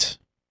pet.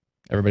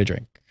 Everybody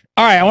drink.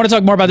 All right, I want to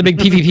talk more about the big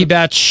PvP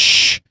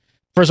batch.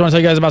 First, I want to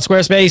tell you guys about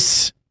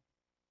Squarespace.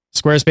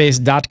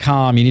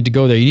 Squarespace.com. You need to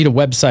go there. You need a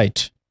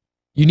website.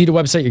 You need a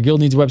website. Your guild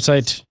needs a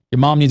website. Your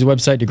mom needs a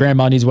website. Your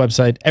grandma needs a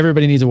website.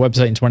 Everybody needs a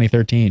website in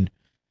 2013.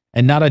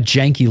 And not a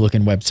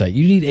janky-looking website.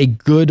 You need a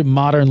good,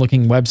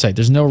 modern-looking website.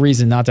 There's no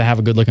reason not to have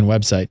a good-looking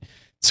website.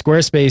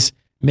 Squarespace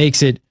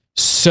makes it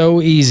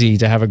so easy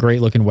to have a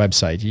great-looking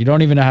website. You don't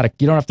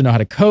have to know how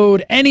to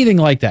code, anything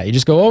like that. You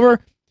just go to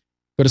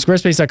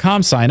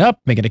squarespace.com, sign up,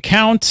 make an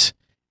account,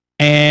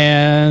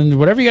 and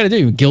whatever you got to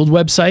do. Guild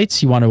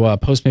websites, you want to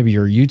post maybe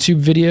your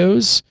YouTube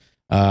videos.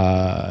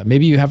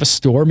 Maybe you have a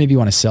store. Maybe you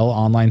want to sell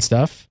online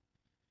stuff.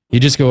 You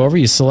just go over,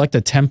 you select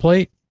a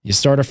template, you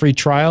start a free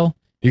trial.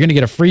 You're going to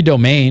get a free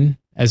domain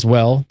as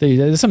well.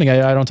 There's something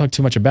I don't talk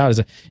too much about is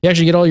that you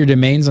actually get all your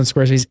domains on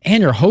Squarespace,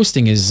 and your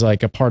hosting is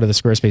like a part of the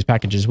Squarespace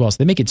package as well. So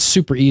they make it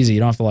super easy.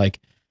 You don't have to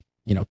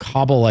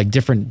cobble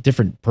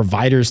different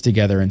providers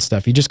together and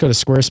stuff. You just go to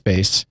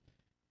Squarespace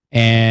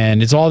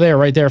and it's all there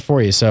right there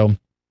for you. So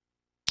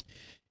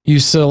you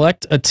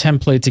select a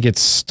template to get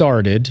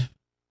started.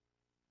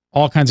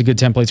 All kinds of good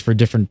templates for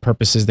different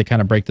purposes. They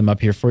kind of break them up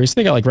here for you. So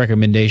they got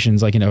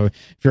recommendations, if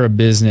you're a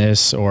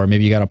business or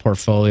maybe you got a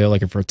portfolio,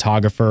 like a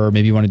photographer,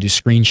 maybe you want to do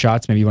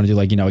screenshots, maybe you want to do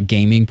a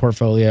gaming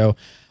portfolio.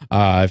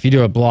 If you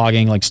do a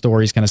blogging,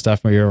 stories kind of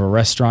stuff, maybe you're a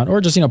restaurant or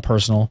just,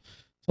 personal.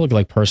 So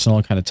look personal,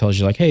 it kind of tells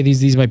you hey,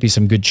 these might be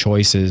some good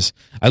choices.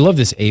 I love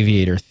this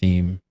aviator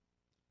theme.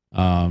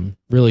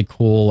 Really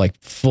cool,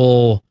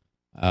 full,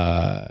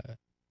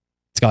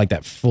 it's got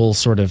that full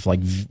sort of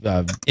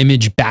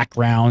image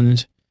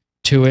background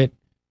to it.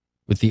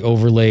 with the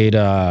overlaid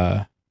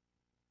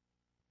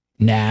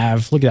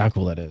nav. Look at how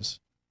cool that is.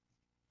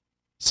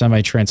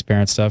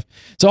 Semi-transparent stuff.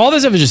 So all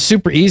this stuff is just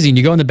super easy. And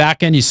you go in the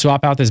back end, you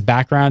swap out this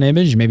background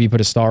image. Maybe you put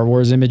a Star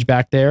Wars image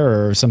back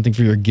there or something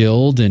for your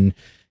guild and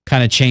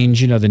kind of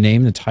change, you know, the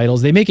name, the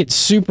titles. They make it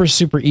super,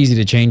 super easy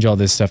to change all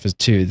this stuff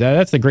too.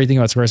 That's the great thing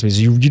about Squarespace.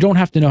 You don't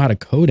have to know how to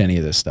code any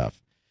of this stuff.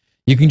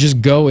 You can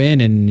just go in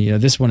and, you know,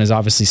 this one is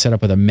obviously set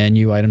up with a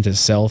menu item to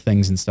sell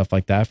things and stuff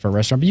like that for a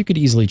restaurant, but you could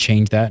easily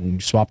change that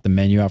and swap the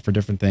menu out for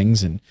different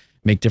things and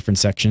make different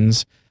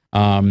sections.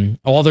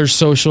 All their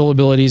social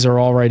abilities are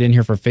all right in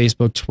here for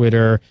Facebook,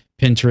 Twitter,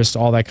 Pinterest,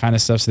 all that kind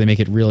of stuff. So they make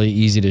it really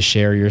easy to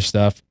share your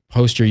stuff,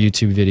 post your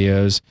YouTube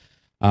videos.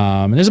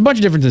 And there's a bunch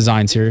of different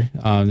designs here.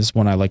 This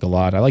one I like a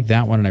lot. I like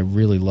that one, and I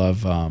really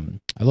love, I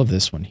love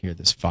this one here,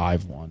 this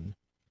 5 one.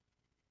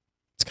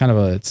 It's kind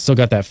of it's still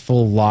got that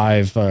full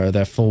live,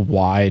 that full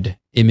wide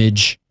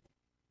image.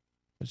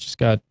 It's just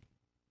got,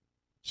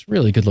 it's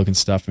really good looking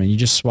stuff. I mean, you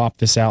just swap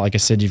this out. Like I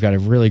said, you've got a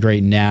really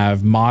great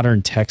nav,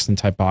 modern text and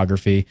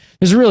typography.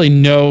 There's really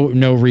no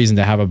reason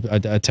to have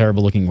a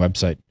terrible looking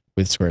website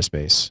with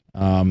Squarespace.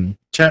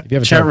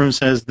 Chat room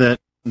says that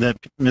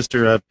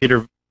Mr.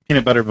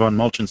 Peanut Butter von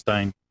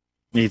Molchenstein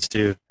needs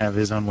to have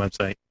his own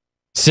website.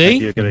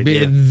 See,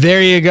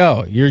 there you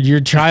go.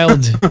 Your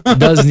child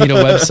does need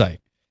a website.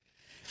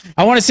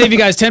 I want to save you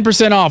guys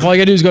 10% off. All you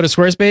got to do is go to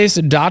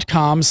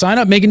squarespace.com, sign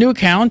up, make a new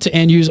account,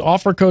 and use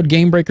offer code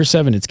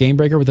GameBreaker7. It's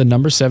GameBreaker with the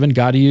number 7.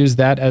 Got to use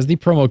that as the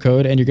promo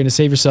code, and you're going to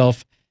save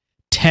yourself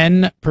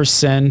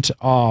 10%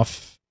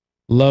 off.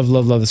 Love,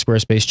 love, love the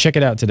Squarespace. Check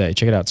it out today.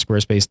 Check it out,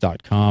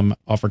 squarespace.com,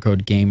 offer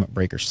code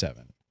GameBreaker7.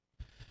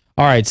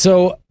 All right,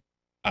 so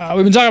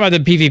we've been talking about the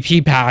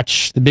PvP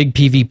patch, the big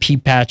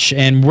PvP patch,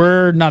 and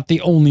we're not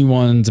the only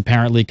ones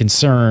apparently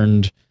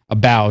concerned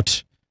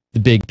about the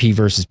big P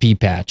versus P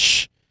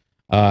patch.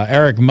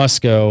 Eric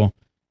Musco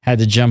had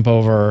to jump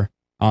over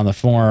on the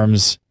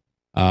forums,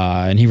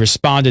 and he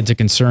responded to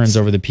concerns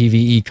over the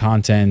PvE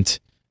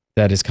content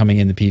that is coming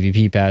in the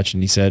PvP patch,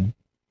 and he said,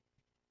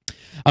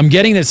 I'm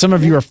getting that some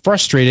of you are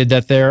frustrated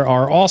that there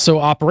are also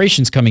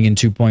operations coming in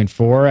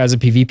 2.4 as a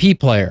PvP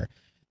player.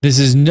 This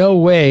is in no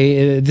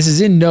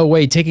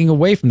way taking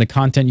away from the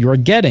content you are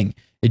getting.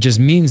 It just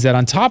means that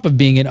on top of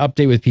being an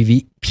update with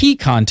PvP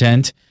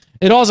content,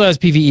 it also has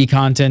PvE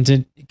content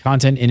in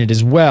it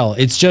as well.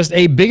 It's just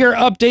a bigger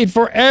update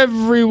for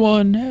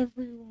everyone.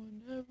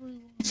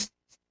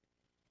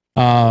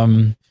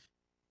 I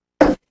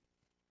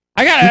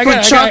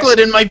got chocolate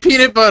in my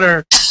peanut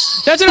butter.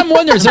 That's what I'm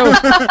wondering. So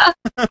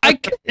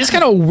it's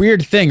kind of a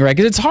weird thing, right?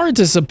 Because it's hard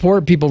to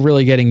support people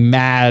really getting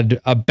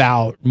mad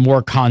about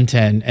more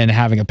content and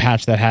having a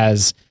patch that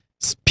has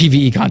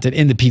PvE content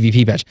in the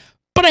PvP patch.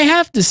 But I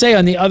have to say,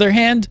 on the other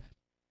hand,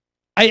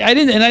 I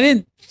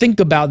didn't think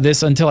about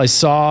this until I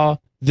saw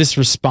this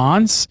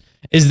response,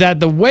 is that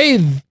the way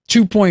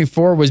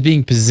 2.4 was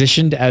being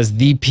positioned as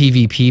the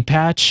PvP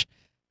patch,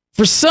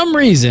 for some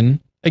reason,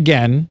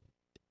 again,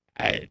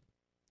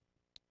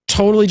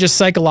 totally just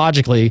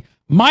psychologically,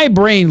 my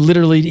brain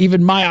literally,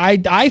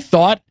 I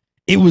thought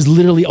it was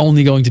literally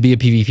only going to be a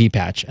PvP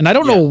patch. And I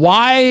don't know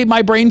why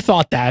my brain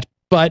thought that,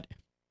 but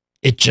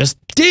it just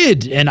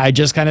did. And I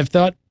just kind of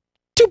thought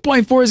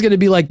 2.4 is going to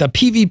be like the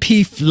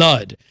PvP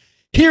flood.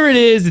 Here it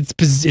is.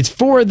 It's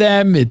for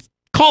them. It's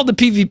called the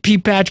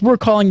PvP patch. We're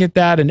calling it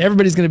that, and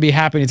everybody's going to be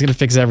happy. And it's going to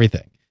fix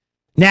everything.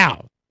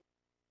 Now,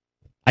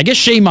 I guess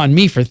shame on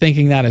me for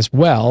thinking that as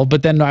well.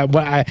 But then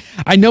I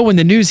know when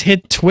the news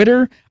hit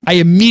Twitter, I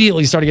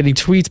immediately started getting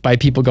tweets by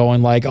people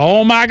going like,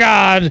 "Oh my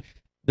God,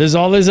 there's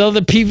all this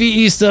other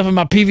PvE stuff in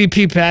my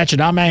PvP patch,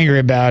 and I'm angry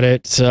about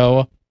it."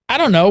 So I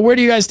don't know. Where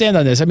do you guys stand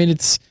on this? I mean,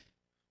 it's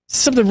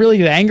something really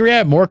to get angry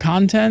at. More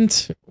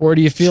content, or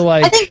do you feel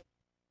like?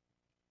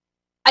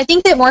 I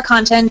think that more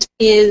content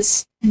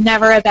is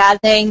never a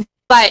bad thing,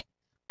 but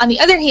on the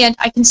other hand,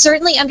 I can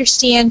certainly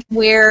understand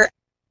where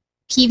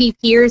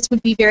PvPers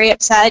would be very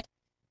upset.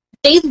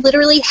 They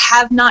literally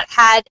have not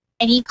had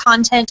any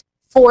content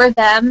for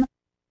them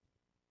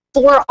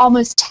for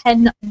almost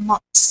 10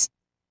 months.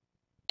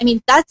 I mean,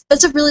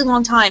 that's a really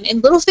long time,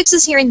 and little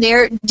fixes here and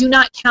there do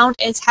not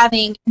count as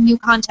having new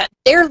content.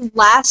 Their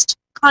last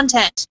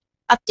content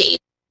update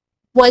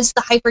was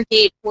the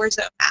Hypergate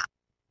Warzone map.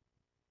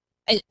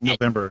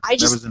 November. That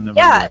was in November.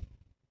 Yeah.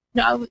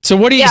 No. So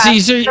what do you see?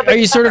 So are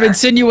you sort of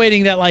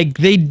insinuating that like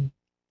they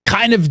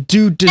kind of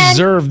do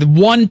deserve the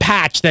one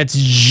patch that's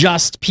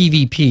just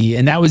PvP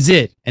and that was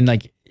it, and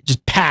like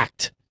just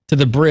packed to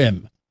the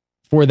brim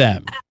for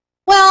them?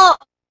 Well,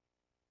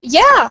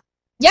 yeah.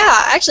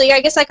 Actually,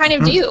 I guess I kind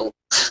of do.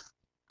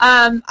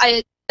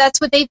 That's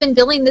what they've been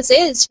billing this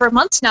is for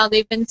months now.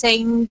 They've been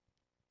saying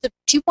the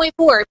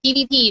 2.4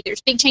 PvP.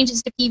 There's big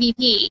changes to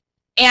PvP,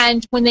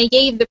 and when they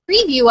gave the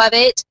preview of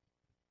it,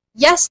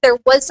 yes, there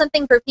was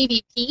something for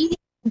PvP,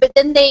 but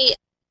then they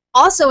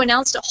also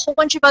announced a whole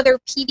bunch of other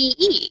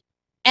PvE.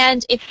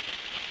 And if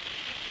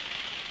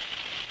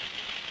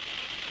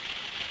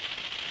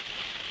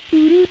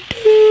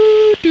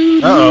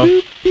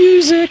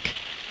music,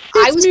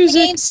 I was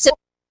music.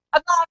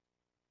 I'm not.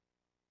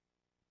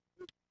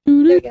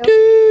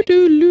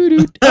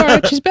 Sweet. All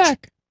right, she's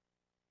back.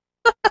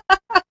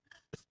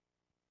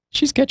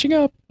 She's catching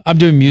up. I'm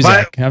doing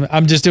music.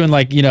 I'm just doing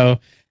like, you know.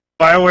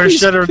 BioWare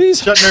shutting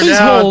her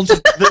down. Hold.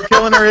 They're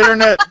killing her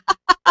internet.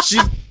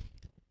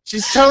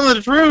 She's telling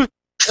the truth.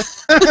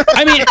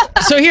 I mean,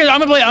 so here I'm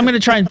gonna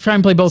try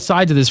and play both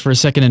sides of this for a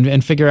second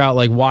and figure out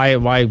like why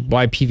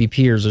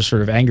PvPers are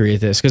sort of angry at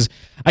this, because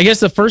I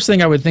guess the first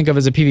thing I would think of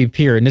as a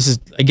PvPer, and this is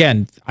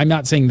again, I'm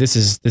not saying this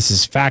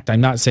is fact,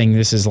 I'm not saying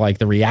this is like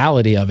the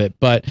reality of it,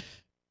 but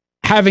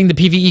having the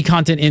PvE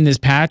content in this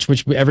patch,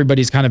 which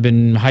everybody's kind of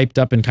been hyped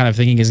up and kind of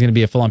thinking is going to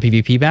be a full-on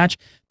PvP patch,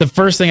 the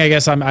first thing I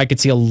guess I could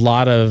see a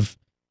lot of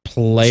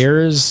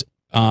players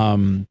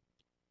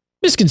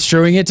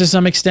misconstruing it to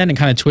some extent and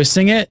kind of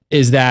twisting it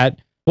is that,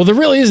 well, there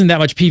really isn't that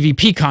much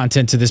PvP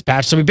content to this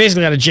patch, so we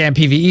basically got to jam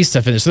PvE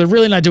stuff in there. So they're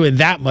really not doing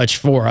that much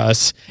for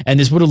us, and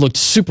this would have looked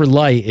super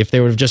light if they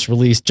would have just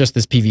released just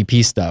this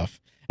PvP stuff,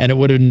 and it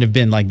wouldn't have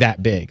been like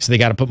that big. So they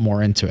got to put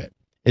more into it.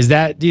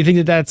 Do you think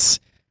that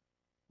that's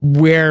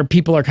where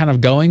people are kind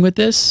of going with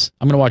this?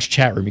 I'm gonna watch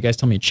chat room. You guys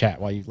tell me to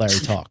chat while Larry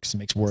talks and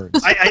makes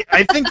words.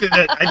 I think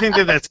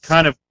that's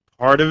kind of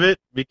part of it,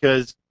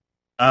 because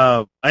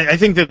I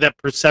think that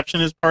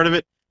perception is part of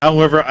it.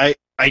 However, I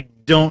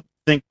don't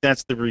think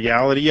that's the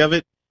reality of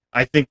it.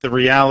 I think the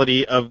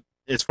reality of,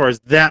 as far as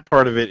that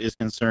part of it is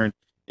concerned,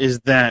 is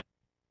that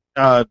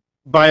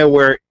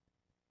BioWare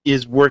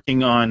is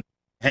working on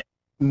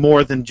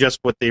more than just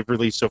what they've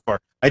released so far.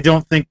 I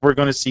don't think we're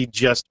going to see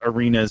just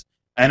arenas,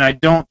 and I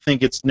don't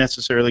think it's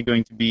necessarily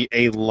going to be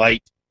a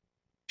light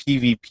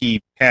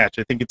PvP patch.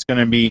 I think it's going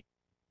to be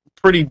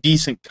pretty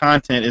decent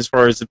content as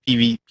far as the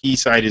PvP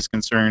side is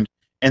concerned,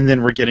 and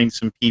then we're getting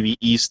some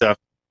PvE stuff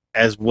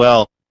as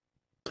well.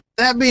 But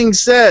that being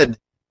said,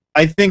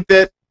 I think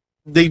that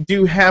they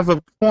do have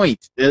a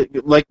point.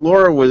 Like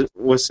Laura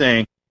was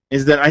saying,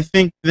 is that I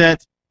think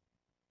that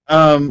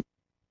and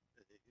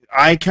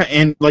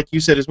like you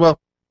said as well,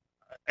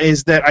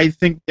 is that I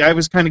think I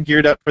was kind of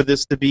geared up for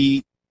this to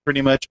be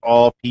pretty much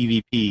all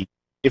PvP.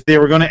 If they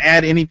were going to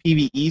add any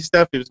PvE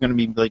stuff, it was going to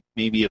be like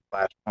maybe a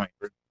flashpoint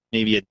or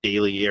maybe a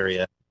daily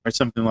area or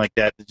something like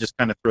that to just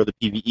kind of throw the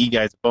PvE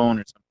guys a bone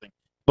or something.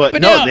 But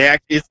no, now,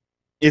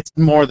 it's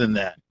more than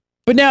that.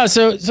 But now,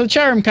 so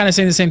Charum kind of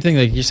saying the same thing.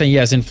 Like you're saying,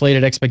 yes,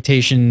 inflated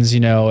expectations, you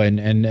know,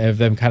 and of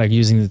them kind of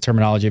using the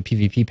terminology of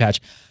PvP patch.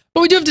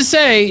 But we do have to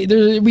say,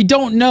 we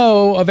don't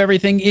know of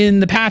everything in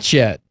the patch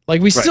yet.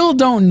 Like, we still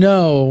don't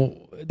know.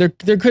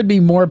 There could be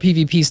more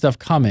PvP stuff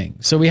coming.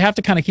 So we have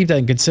to kind of keep that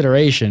in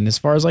consideration as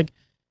far as like,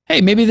 hey,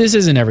 maybe this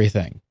isn't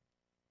everything.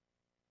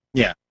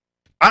 Yeah.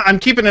 I'm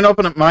keeping an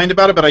open mind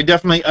about it, but I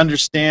definitely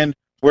understand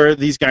where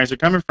these guys are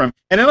coming from.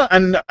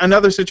 And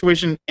another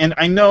situation, and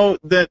I know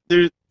that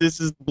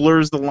this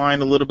blurs the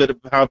line a little bit of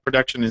how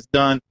production is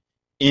done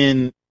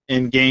in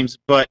games,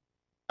 but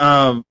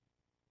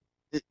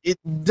it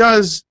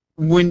does,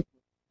 when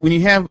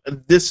you have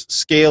this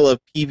scale of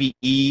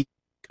PvE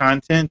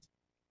content,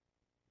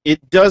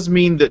 it does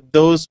mean that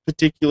those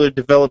particular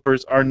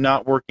developers are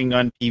not working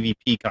on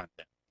PvP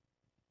content.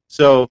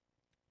 So,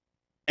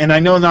 and I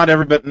know not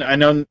everybody, I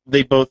know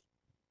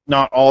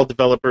not all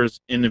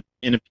developers in a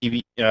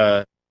PvE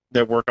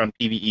that work on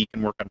PvE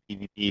can work on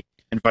PvP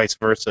and vice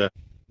versa,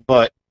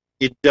 but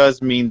it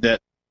does mean that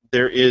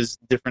there is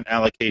different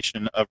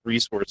allocation of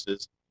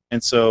resources,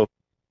 and so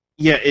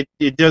yeah,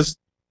 it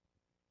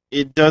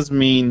does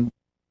mean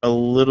a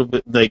little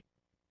bit like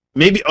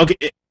maybe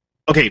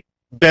okay,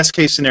 best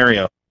case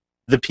scenario,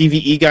 the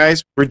PvE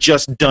guys were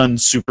just done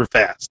super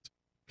fast.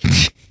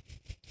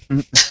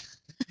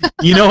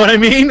 You know what I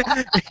mean?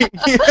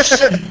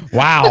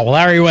 Wow,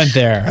 Larry went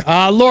there.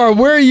 Laura,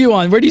 where are you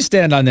on? Where do you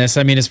stand on this?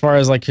 I mean, as far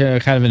as like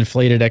kind of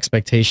inflated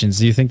expectations,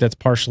 do you think that's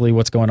partially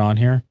what's going on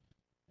here?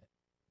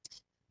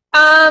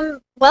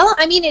 Well,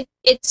 I mean,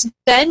 it's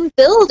been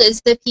billed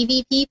as the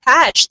PvP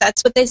patch.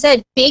 That's what they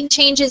said. Big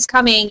changes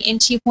coming in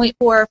 2.4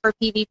 for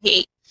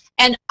PvP.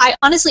 And I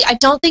honestly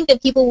don't think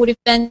that people would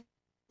have been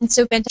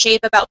so bent out of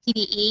shape about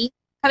PvE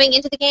coming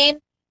into the game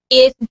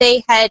if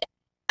they had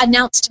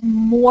announced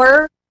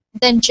more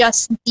than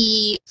just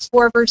the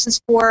 4 versus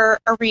 4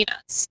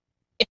 arenas.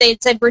 If they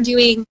had said we're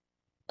doing,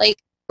 like,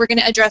 we're going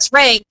to address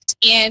ranked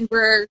and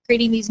we're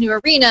creating these new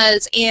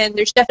arenas and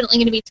there's definitely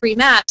going to be 3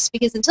 maps,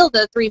 because until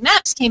the 3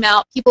 maps came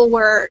out, people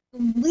were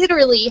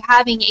literally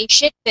having a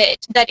shit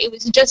fit that it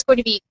was just going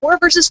to be 4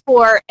 versus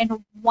 4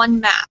 and 1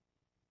 map.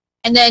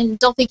 And then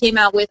Dolphy came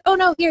out with, oh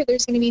no, here,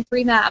 there's going to be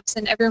 3 maps,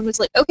 and everyone was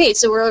like, okay,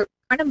 so we're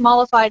kind of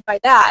mollified by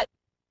that.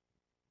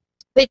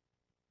 But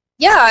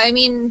yeah, I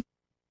mean,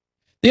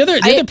 the other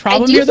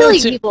problem here,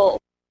 though,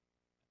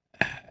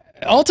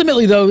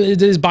 ultimately, though,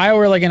 is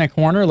BioWare like in a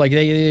corner? Like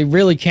they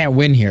really can't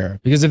win here,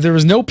 because if there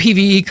was no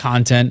PvE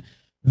content,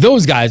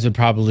 those guys would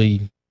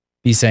probably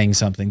be saying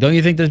something. Don't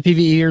you think the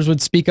PvEers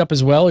would speak up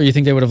as well, or you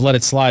think they would have let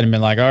it slide and been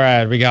like, all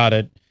right, we got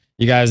it.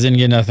 You guys didn't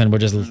get nothing, but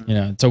just, you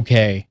know, it's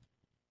okay.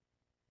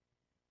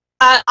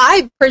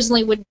 I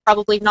personally would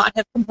probably not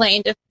have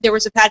complained if there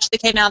was a patch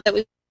that came out that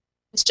was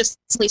just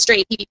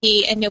straight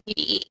PvP and no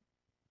PvE.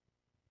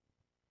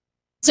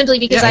 simply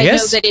because Yeah, I know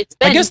that it's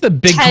been I guess the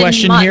big 10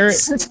 question months here,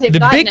 since they've the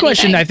gotten big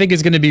question anything. I think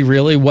is going to be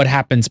really what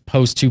happens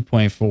post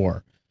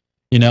 2.4.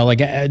 You know, like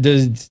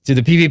do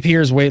the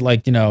PvPers wait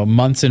like, you know,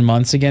 months and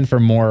months again for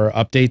more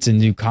updates and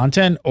new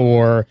content,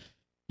 or,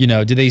 you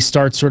know, do they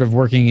start sort of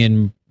working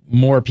in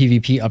more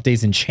PvP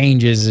updates and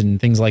changes and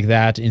things like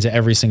that into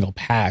every single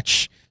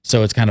patch?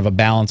 So it's kind of a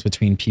balance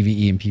between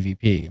PvE and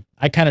PvP.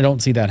 I kind of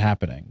don't see that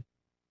happening.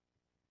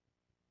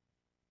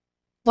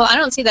 Well, I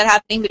don't see that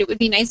happening, but it would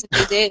be nice if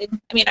they did.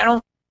 I mean,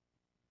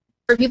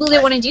 for people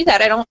that want to do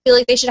that, I don't feel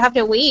like they should have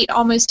to wait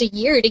almost a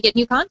year to get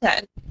new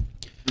content.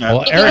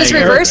 Well, if it was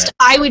reversed,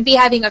 I would be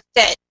having a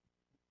fit.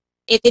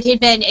 If it had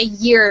been a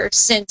year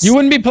since you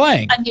wouldn't be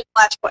playing a new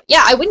Flashpoint.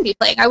 Yeah, I wouldn't be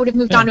playing. I would have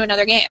moved on to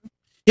another game.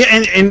 Yeah,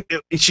 and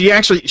she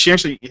actually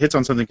hits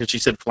on something because she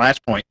said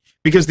Flashpoint,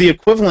 because the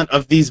equivalent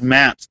of these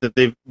maps that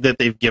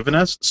they've given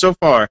us so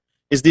far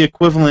is the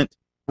equivalent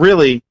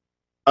really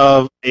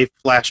of a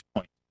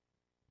Flashpoint.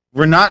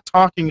 We're not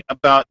talking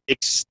about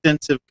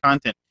extensive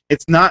content.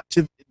 It's not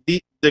to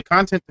the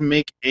content to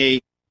make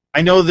a.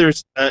 I know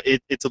there's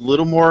it's a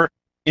little more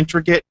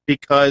intricate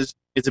because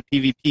it's a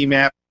PvP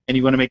map, and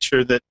you want to make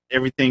sure that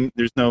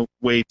there's no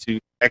way to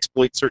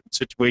exploit certain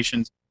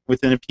situations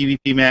within a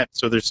PvP map,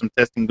 so there's some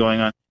testing going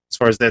on as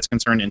far as that's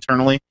concerned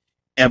internally.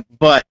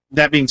 But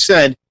that being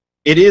said,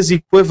 it is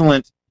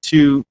equivalent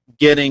to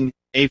getting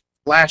a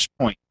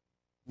Flashpoint,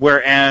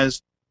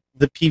 whereas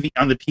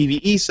on the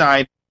PvE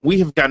side, we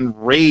have gotten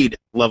raid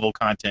level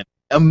content,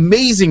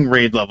 amazing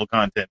raid level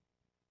content,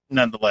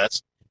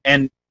 nonetheless,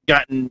 and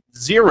gotten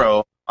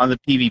 0 on the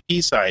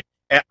PvP side.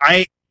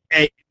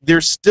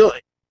 There still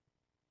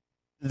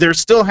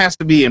has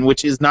to be, and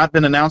which has not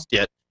been announced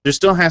yet, there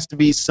still has to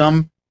be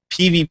some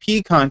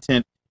PvP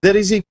content that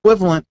is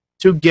equivalent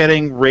to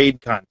getting raid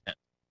content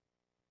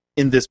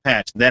in this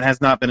patch. That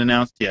has not been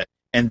announced yet,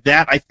 and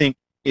that I think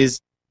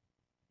is,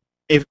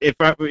 if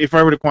I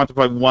were to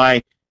quantify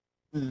why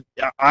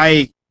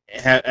I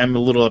am a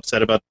little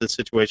upset about this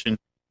situation,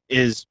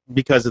 is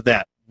because of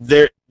that.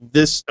 The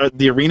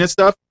arena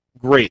stuff,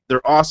 great,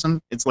 they're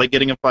awesome. It's like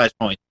getting a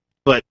Flashpoint,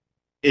 but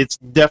it's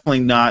definitely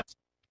not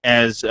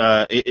as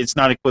it's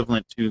not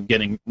equivalent to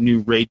getting new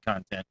raid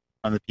content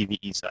on the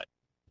PvE side.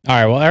 All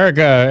right. Well,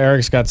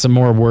 Eric's got some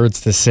more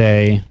words to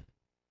say. I'm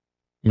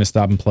gonna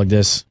stop and plug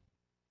this.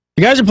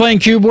 If you guys are playing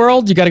Cube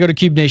World, you got to go to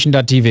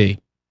CubeNation.tv.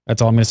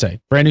 That's all I'm gonna say.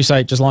 Brand new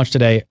site just launched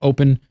today,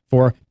 open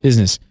for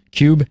business.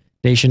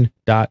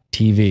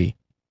 CubeNation.tv.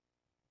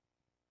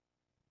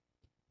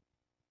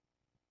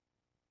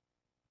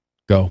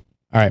 Go.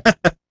 All right.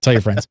 Tell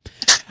your friends.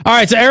 All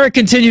right, so Eric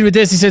continued with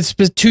this. He said,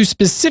 to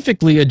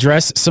specifically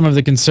address some of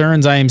the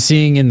concerns I am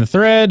seeing in the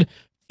thread.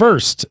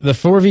 First, the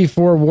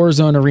 4v4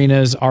 Warzone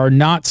arenas are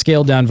not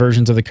scaled-down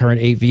versions of the current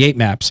 8v8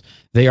 maps.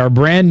 They are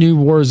brand new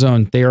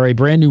Warzone. They are a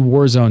brand new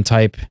Warzone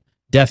type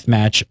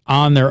deathmatch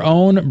on their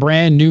own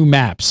brand new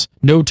maps.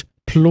 Note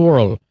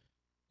plural.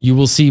 You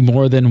will see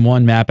more than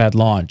one map at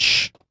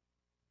launch.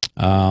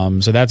 So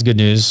that's good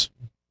news.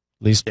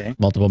 At least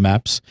multiple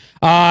maps.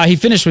 He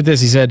finished with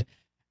this. He said,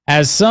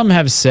 as some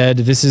have said,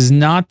 this is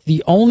not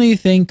the only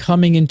thing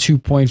coming in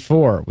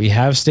 2.4. We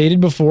have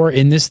stated before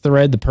in this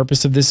thread, the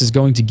purpose of this is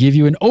going to give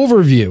you an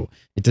overview.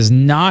 It does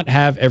not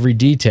have every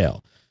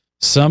detail.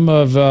 Some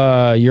of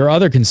your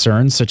other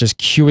concerns, such as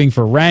queuing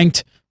for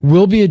ranked,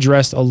 will be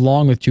addressed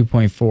along with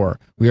 2.4.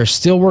 We are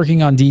still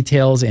working on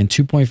details, and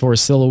 2.4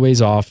 is still a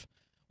ways off.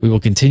 We will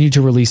continue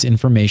to release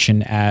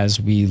information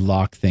as we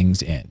lock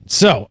things in.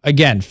 So,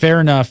 again, fair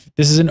enough.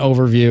 This is an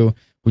overview.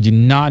 We do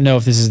not know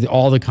if this is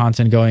all the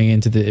content going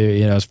into the,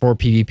 it's for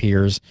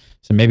PvPers.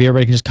 So maybe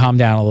everybody can just calm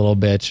down a little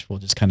bit. We'll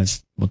just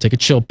we'll take a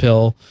chill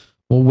pill.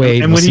 We'll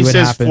wait. And when he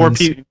says when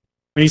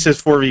he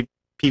says 4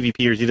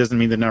 PvPers, he doesn't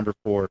mean the number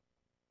 4.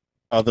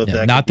 Although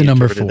that not could the be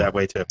number interpreted 4 that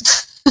way too.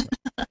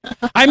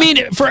 I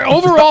mean, for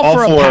overall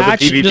for a patch,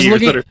 just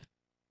looking,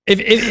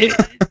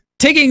 if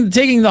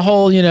taking the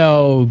whole,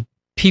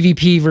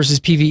 PvP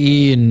versus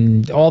PvE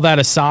and all that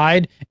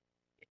aside,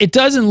 it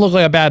doesn't look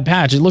like a bad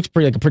patch. It looks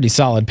like a pretty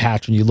solid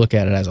patch when you look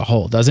at it as a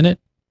whole, doesn't it?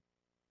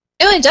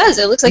 No, it does.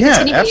 It looks like it's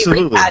going to be a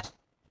great patch.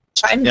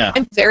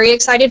 I'm very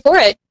excited for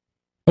it.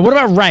 But what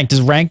about rank?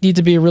 Does rank need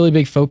to be a really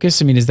big focus?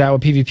 I mean, is that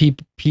what PvP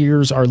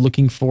peers are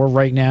looking for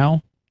right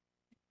now?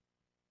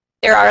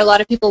 There are a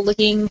lot of people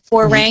looking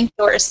for ranked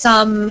or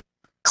some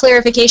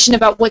clarification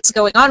about what's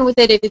going on with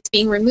it, if it's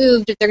being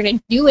removed, if they're going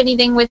to do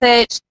anything with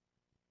it.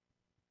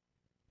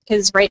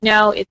 Because right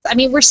now,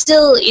 we're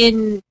still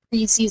in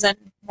pre-season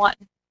 1.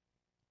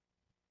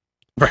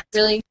 Right.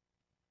 Really?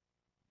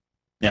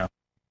 Yeah.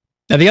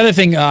 Now, the other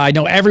thing I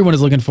know everyone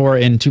is looking for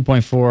in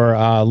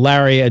 2.4,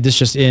 Larry, this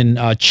just in,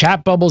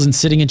 chat bubbles and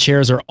sitting in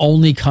chairs are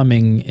only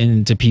coming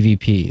into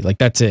PvP. Like,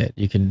 that's it.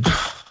 You can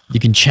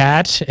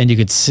chat and you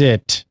could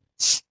sit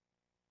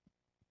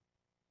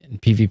in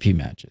PvP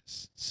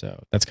matches.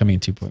 So that's coming in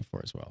 2.4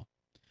 as well.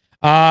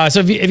 So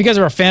if you guys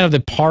are a fan of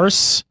the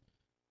parse,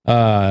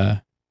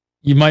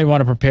 you might want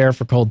to prepare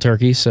for cold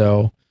turkey.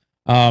 So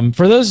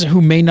for those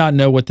who may not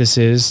know what this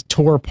is,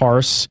 Tor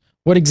parse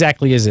What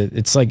exactly is it?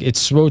 It's like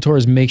it's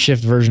SWTOR's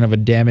makeshift version of a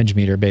damage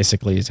meter,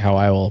 basically, is how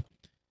I will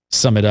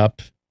sum it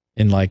up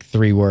in like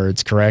 3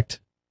 words, correct?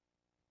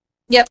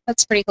 Yep,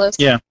 that's pretty close.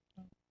 Yeah.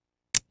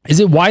 Is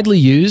it widely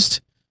used?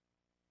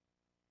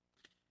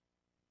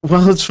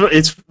 Well,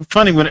 it's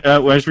funny when I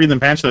was reading the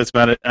patch notes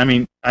about it. I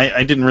mean,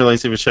 I didn't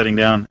realize it was shutting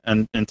down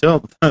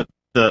until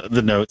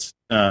the notes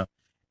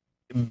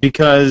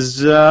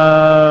because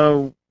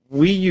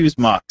we use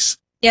Mox.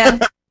 Yeah.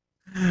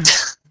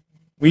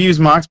 We use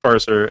Mox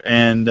parser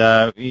and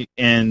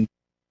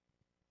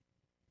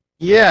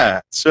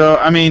yeah. So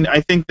I mean, I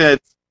think that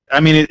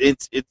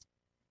it's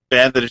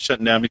bad that it's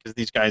shutting down because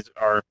these guys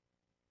are,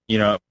 you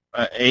know,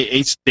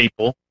 a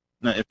staple,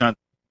 if not,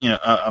 you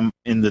know,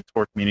 in the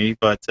Tor community,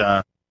 but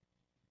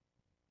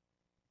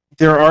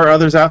there are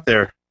others out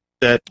there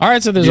that. All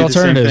right, so there's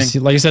alternatives.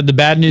 Like I said, the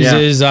bad news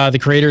is the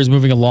creator is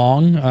moving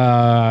along.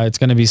 It's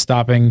going to be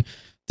stopping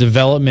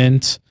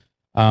development.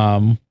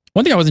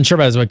 One thing I wasn't sure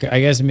about is, like,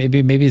 I guess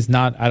maybe it's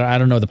not. I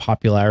don't know the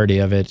popularity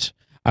of it.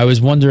 I was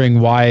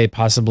wondering why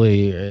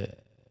possibly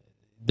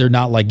they're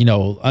not, like, you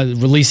know,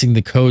 releasing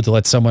the code to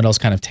let someone else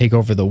kind of take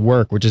over the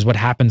work, which is what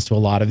happens to a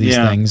lot of these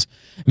things.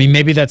 I mean,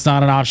 maybe that's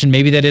not an option.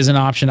 Maybe that is an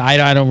option.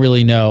 I don't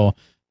really know.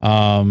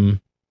 But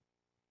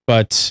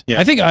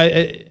I think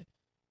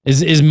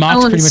is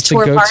Mox pretty much the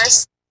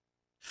go-to?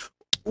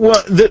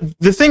 Well,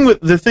 the thing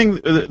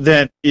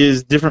that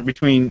is different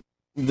between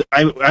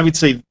I would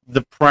say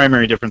the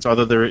primary difference,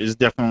 although there is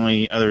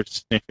definitely other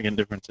significant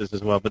differences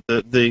as well, but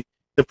the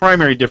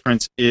primary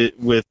difference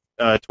with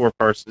Tor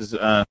parse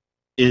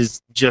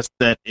is just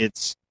that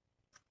it's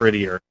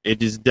prettier.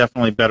 It is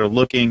definitely better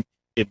looking.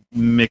 It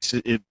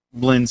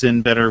blends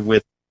in better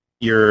with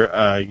your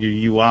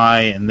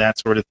UI and that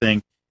sort of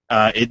thing.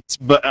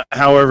 But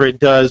however, it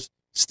does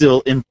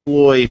still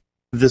employ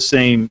the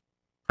same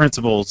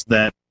principles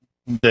that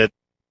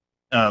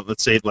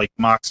let's say like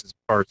Mox's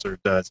parser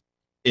does.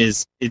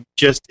 It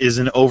just is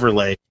an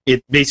overlay.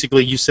 It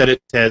basically, you set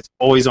it as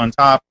always on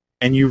top,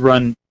 and you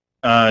run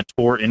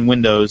Tor in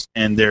Windows,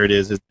 and there it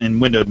is. It's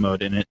in windowed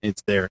mode, and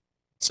it's there.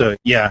 So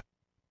yeah.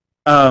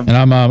 And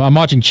I'm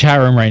watching chat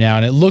room right now,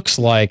 and it looks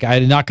like I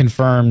did not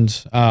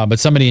confirmed, but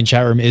somebody in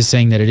chat room is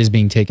saying that it is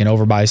being taken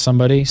over by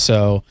somebody.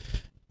 So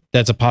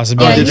that's a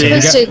possibility. Yeah, he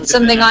posted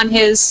something on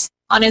his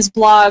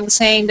blog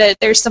saying that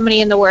there's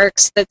somebody in the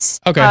works that's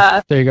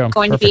there you go.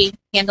 going Perfect. to be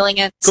handling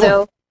it. Cool.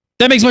 So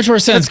that makes much more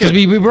sense because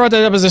we brought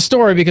that up as a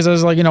story because I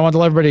was like, you know, I want to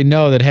let everybody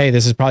know that, hey,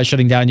 this is probably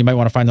shutting down. You might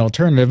want to find an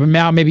alternative, but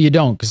now maybe you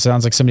don't because it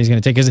sounds like somebody's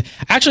going to take. Because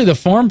actually, the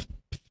forum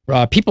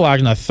people out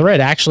in the thread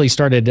actually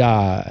started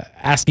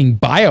asking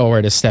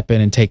BioWare to step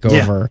in and take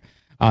over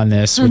on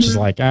this, which is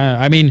like,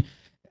 I mean,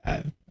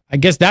 I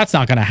guess that's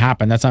not going to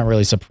happen. That's not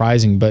really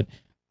surprising, but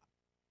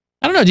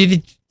I don't know.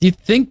 Do you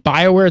think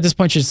BioWare at this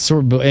point should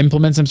sort of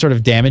implement some sort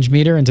of damage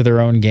meter into their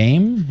own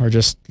game, or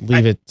just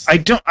leave it? I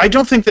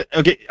don't think that.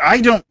 Okay,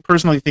 I don't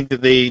personally think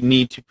that they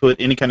need to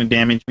put any kind of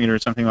damage meter or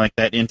something like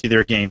that into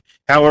their game.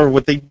 However,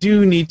 what they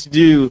do need to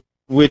do,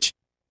 which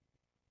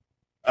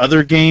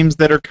other games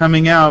that are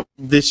coming out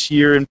this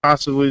year and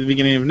possibly the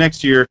beginning of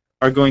next year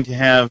are going to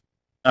have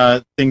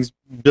things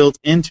built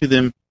into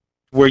them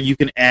where you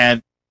can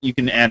add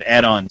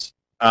add-ons,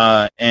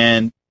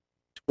 and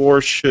Tor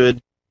should.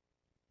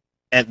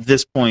 At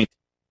this point,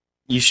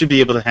 you should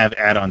be able to have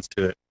add-ons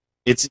to it.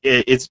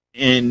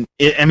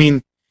 I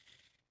mean,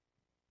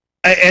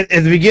 at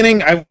the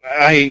beginning,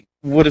 I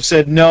would have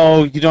said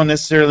no. You don't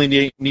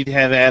necessarily need to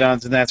have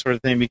add-ons and that sort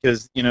of thing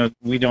because, you know,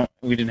 we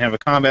didn't have a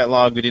combat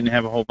log, we didn't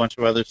have a whole bunch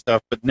of other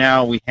stuff. But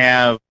now we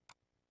have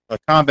a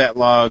combat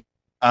log.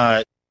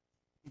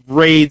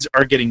 Raids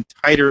are getting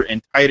tighter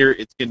and tighter.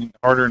 It's getting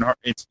harder and harder.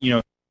 It's, you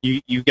know,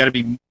 you got to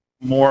be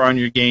more on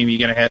your game. You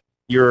got to have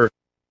your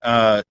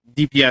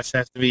DPS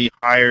has to be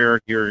higher.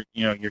 Your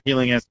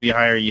healing has to be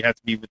higher. You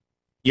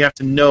have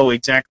to know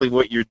exactly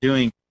what you're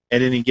doing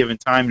at any given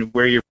time and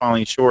where you're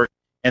falling short.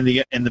 And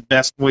the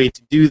best way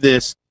to do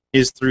this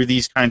is through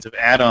these kinds of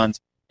add-ons.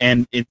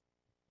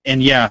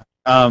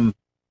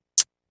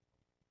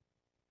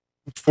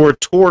 For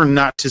Tor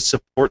not to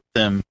support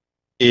them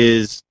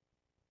is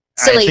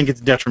silly. I think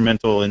it's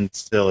detrimental and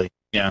silly.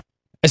 Yeah.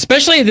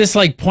 Especially at this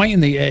like point in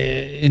the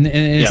in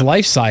its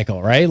life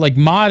cycle, right? Like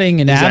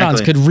modding and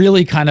add-ons could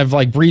really kind of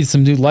like breathe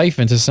some new life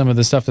into some of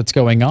the stuff that's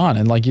going on.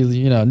 And like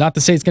you know, not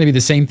to say it's going to be the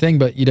same thing,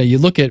 but you know, you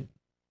look at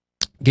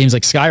games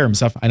like Skyrim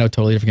stuff. I know,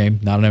 totally different game,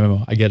 not an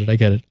MMO. I get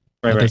it.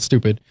 Right. That's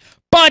stupid.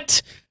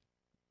 But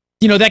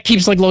you know, that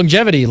keeps like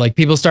longevity. Like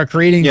people start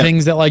creating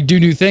things that like do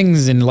new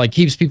things and like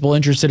keeps people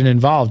interested and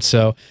involved.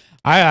 So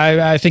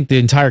I think the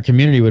entire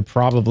community would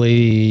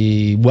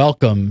probably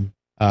welcome.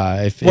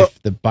 If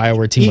the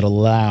BioWare team would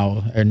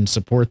allow and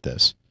support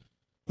this.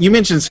 You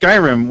mentioned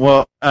Skyrim.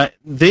 Well,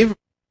 the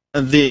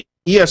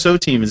ESO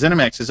team,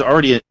 ZeniMax, has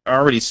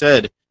already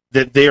said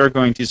that they are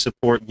going to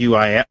support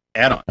UI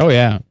add-ons. Oh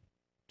yeah,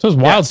 so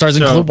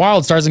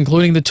WildStar's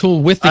including the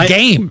tool with the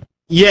game.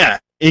 Yeah,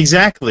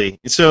 exactly.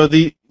 So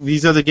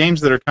these other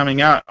games that are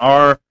coming out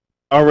are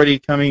already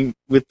coming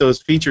with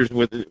those features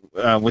with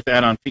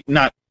add-on.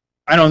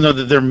 I don't know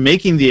that they're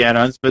making the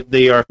add-ons, but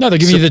they are. No, they're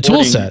giving you the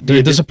tool set.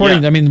 They're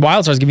supporting. Yeah. I mean,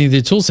 WildStar's giving you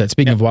the tool set.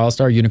 Speaking of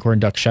WildStar, Unicorn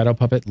Duck Shadow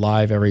Puppet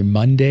live every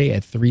Monday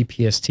at 3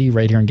 PST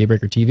right here on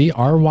Gamebreaker TV,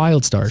 our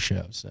WildStar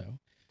show. So,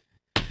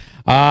 all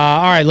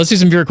right, let's do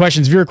some viewer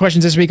questions. Viewer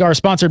questions this week are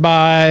sponsored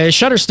by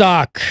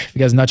Shutterstock. If you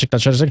guys have not checked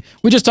out Shutterstock,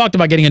 we just talked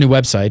about getting a new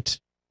website.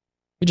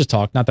 We just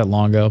talked not that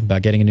long ago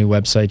about getting a new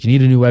website. You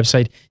need a new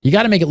website. You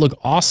got to make it look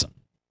awesome.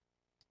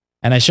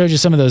 And I showed you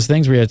some of those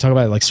things where you had to talk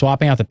about like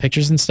swapping out the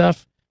pictures and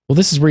stuff. Well,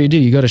 this is where you do.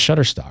 You go to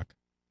Shutterstock.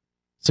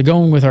 So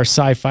going with our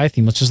sci-fi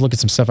theme, let's just look at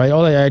some stuff.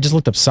 I just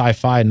looked up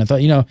sci-fi and I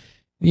thought, you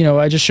know,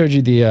 I just showed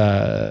you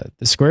the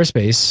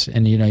Squarespace,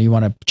 and you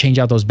want to change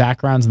out those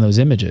backgrounds and those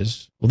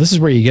images. Well, this is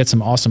where you get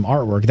some awesome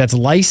artwork that's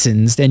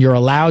licensed and you're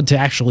allowed to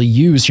actually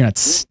use. You're not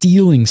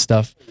stealing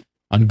stuff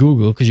on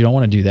Google because you don't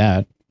want to do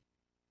that.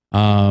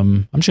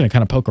 I'm just gonna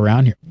kind of poke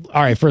around here.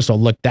 All right, first of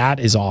all, look, that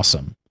is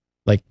awesome.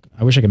 Like,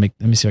 I wish I could make.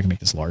 Let me see if I can make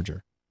this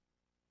larger.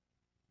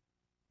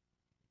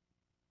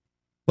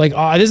 Like,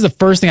 this is the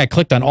first thing I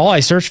clicked on. All I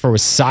searched for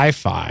was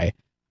sci-fi.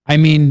 I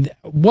mean,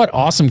 what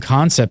awesome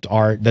concept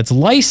art that's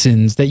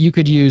licensed that you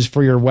could use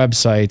for your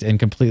website and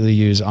completely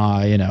use,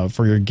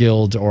 for your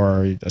guild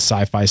or a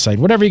sci-fi site,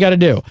 whatever you got to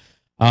do.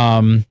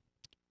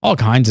 All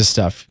kinds of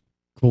stuff.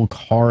 Cool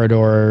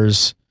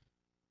corridors,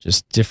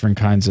 just different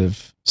kinds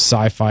of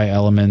sci-fi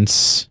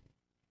elements.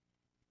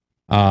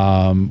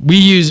 We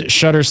use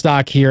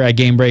Shutterstock here at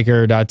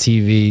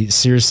GameBreaker.tv.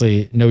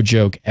 Seriously, no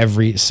joke,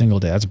 every single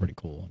day. That's pretty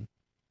cool.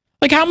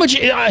 Like, how much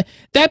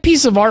that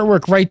piece of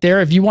artwork right there,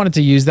 if you wanted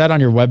to use that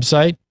on your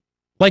website,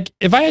 like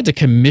if I had to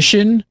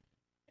commission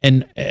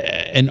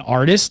an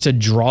artist to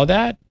draw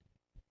that,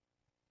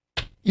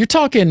 you're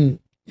talking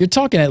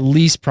at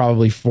least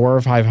probably $400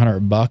 or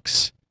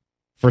 $500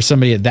 for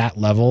somebody at that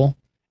level,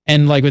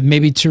 and like with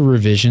maybe 2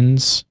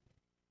 revisions.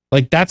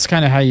 Like, that's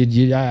kind of how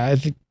I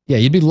think, yeah,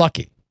 you'd be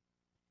lucky.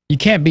 You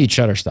can't beat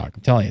Shutterstock.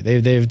 I'm telling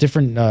you, they have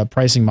different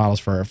pricing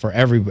models for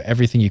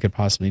everything you could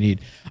possibly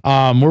need.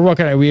 We're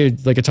working.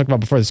 Like I talked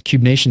about before, this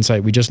Cube Nation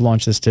site. We just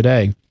launched this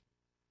today.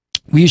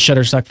 We use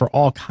Shutterstock for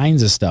all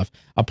kinds of stuff.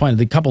 I'll point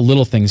out a couple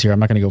little things here. I'm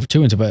not going to go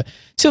too into, but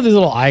see all these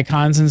little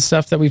icons and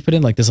stuff that we've put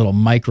in, like this little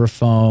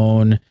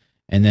microphone,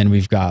 and then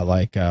we've got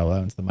like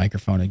it's the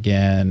microphone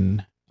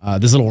again.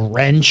 This little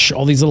wrench,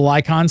 all these little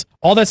icons,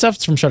 all that stuff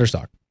is from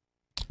Shutterstock.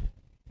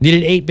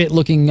 Needed 8-bit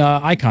looking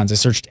icons. I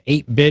searched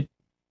 8-bit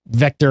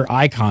vector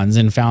icons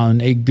and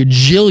found a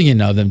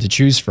gajillion of them to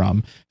choose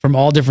from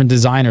all different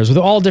designers with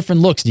all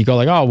different looks. And you go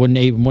like, oh,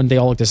 wouldn't they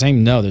all look the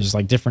same? No, there's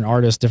like different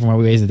artists, different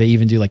ways that they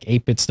even do like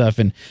 8-bit stuff.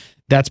 And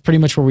that's pretty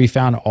much where we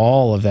found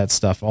all of that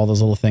stuff, all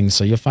those little things.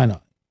 So you'll find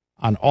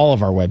on all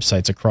of our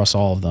websites across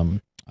all of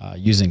them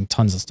using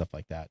tons of stuff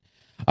like that.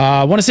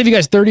 I want to save you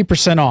guys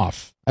 30%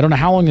 off. I don't know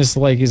how long this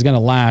is going to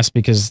last,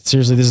 because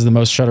seriously, this is the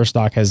most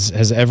Shutterstock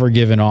has ever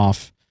given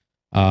off.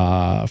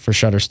 For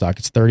Shutterstock,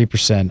 it's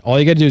 30%. All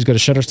you got to do is go to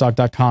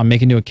shutterstock.com,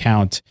 make a new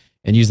account,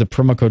 and use the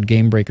promo code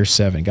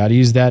GameBreaker7. Got to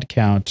use that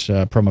account,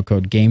 promo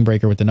code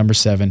GameBreaker with the number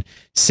 7.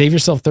 Save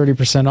yourself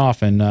 30%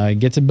 off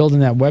and get to building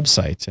that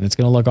website. And it's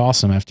going to look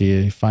awesome after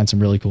you find some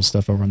really cool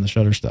stuff over on the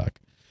Shutterstock.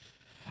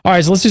 All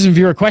right, so let's do some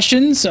viewer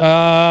questions.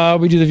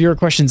 We do the viewer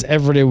questions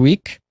every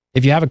week.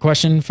 If you have a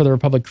question for the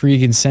Republic Crew, you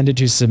can send it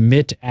to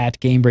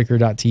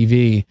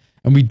submit@gamebreaker.tv.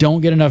 And we don't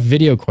get enough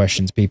video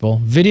questions,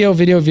 people. Video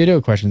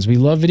questions. We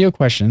love video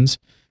questions.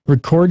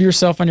 Record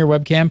yourself on your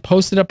webcam,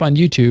 post it up on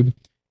YouTube,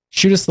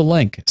 shoot us the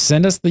link.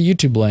 Send us the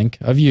YouTube link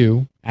of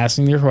you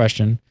asking your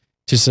question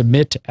to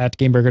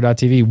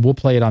submit@gamebreaker.tv. We'll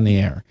play it on the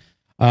air.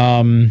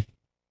 So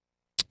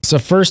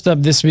first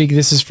up this week,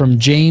 this is from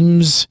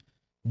James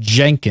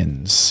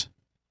Jenkins.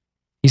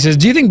 He says,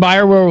 do you think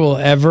BioWare will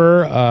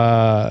ever...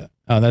 oh,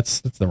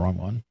 that's the wrong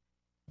one.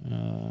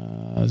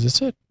 Is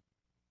this it?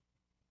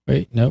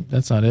 Wait, nope,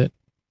 that's not it.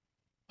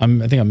 I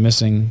think I'm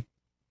missing.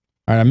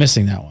 All right, I'm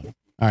missing that one.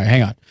 All right,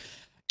 hang on.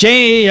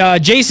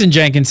 Jason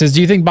Jenkins says, do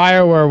you think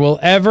BioWare will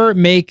ever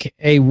make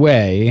a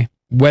way,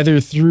 whether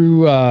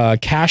through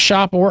Cash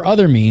Shop or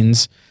other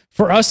means,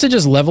 for us to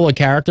just level a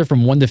character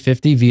from 1 to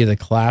 50 via the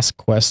class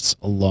quests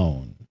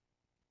alone?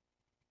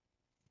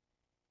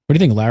 What do you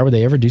think, Lara? Would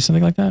they ever do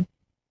something like that?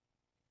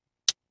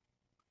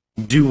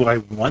 Do I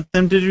want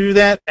them to do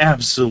that?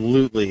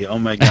 Absolutely. Oh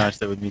my gosh,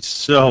 that would be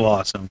so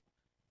awesome.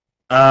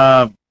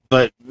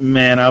 But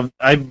man,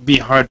 I'd be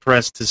hard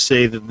pressed to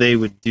say that they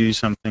would do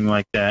something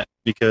like that,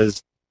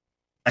 because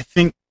I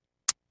think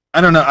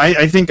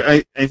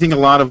a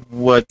lot of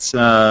what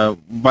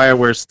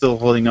BioWare is still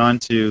holding on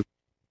to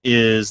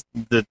is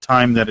the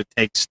time that it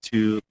takes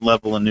to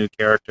level a new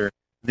character.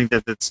 I think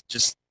that's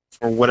just,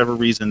 for whatever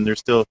reason, they're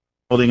still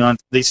holding on.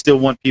 They still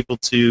want people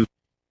to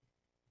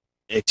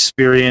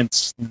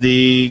experience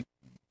the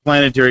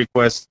planetary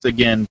quests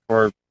again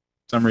for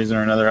some reason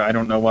or another. I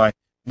don't know why.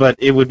 But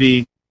it would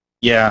be,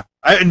 yeah,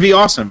 it'd be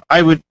awesome.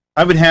 I would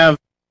have,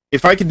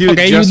 if I could do it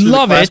just you'd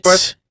love the class it.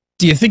 quest.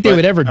 Do you think they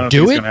would ever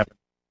do it?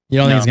 You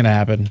don't think it's going to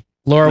happen?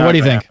 Laura, what do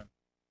you think?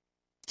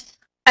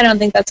 I don't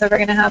think that's ever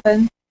going to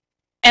happen.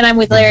 And I'm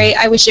with Larry.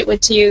 I wish it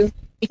would too,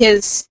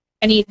 because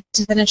I need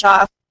to finish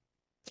off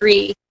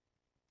 3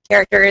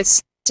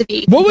 characters to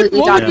be What would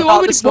completely done with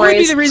all the be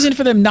stories. the reason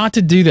for them not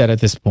to do that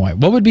at this point?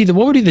 What would be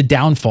the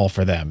downfall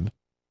for them?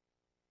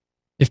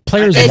 If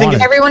players I think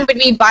wanted, everyone would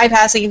be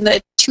bypassing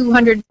the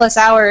 200 plus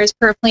hours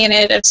per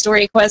planet of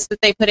story quests that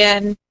they put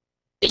in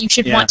that you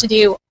should want to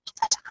do all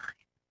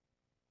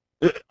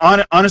the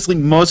time. Honestly,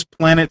 most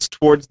planets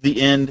towards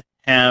the end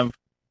have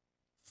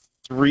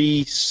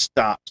 3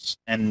 stops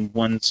and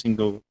 1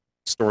 single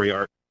story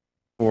arc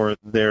for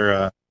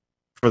their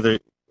the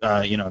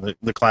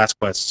class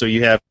quests. So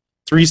you have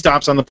 3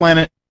 stops on the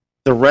planet.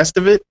 The rest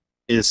of it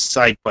is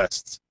side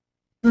quests.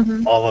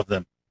 Mm-hmm. All of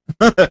them.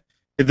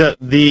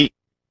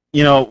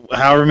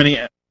 However many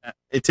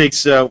it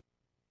takes. I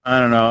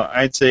don't know.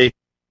 I'd say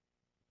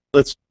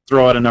let's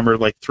throw out a number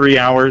like 3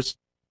 hours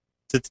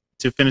to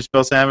finish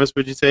Belsavis.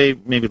 Would you say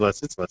maybe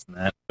less? It's less than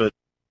that, but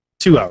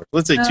 2 hours.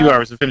 Let's say 2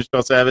 hours to finish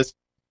Belsavis.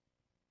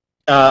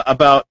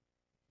 About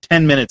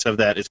 10 minutes of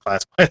that is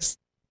class quest.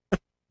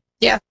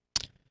 Yeah.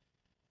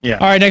 Yeah.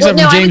 All right, next up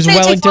from James I would say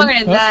Wellington. It takes longer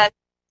than that.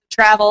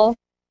 Travel.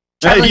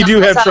 You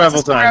do have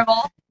travel time.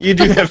 Horrible. You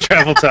do have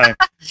travel time.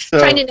 So,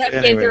 Trying to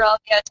navigate through all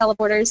the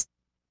teleporters.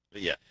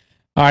 Yeah.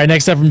 All right,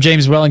 next up from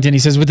James Wellington. He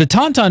says, with the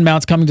Tauntaun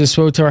mounts coming to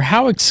SWTOR,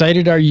 how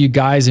excited are you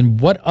guys, and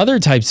what other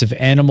types of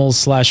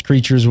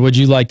animals/creatures would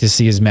you like to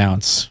see as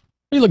mounts?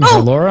 What are you looking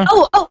for, Laura?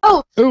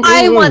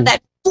 I want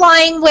that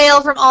flying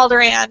whale from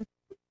Alderaan.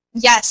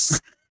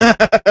 Yes.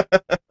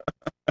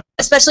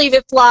 Especially if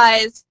it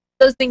flies.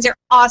 Those things are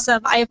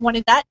awesome. I have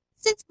wanted that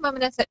since the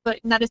moment I set foot,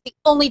 and that is the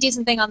only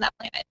decent thing on that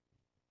planet.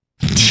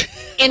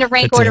 And a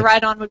Rancor to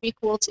ride on would be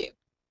cool, too.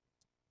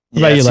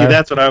 Yeah, see,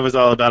 that's what I was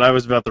all about. I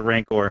was about the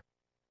Rancor.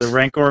 The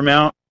Rancor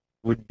mount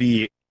would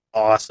be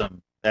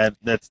awesome. That's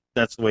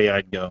the way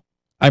I'd go.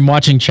 I'm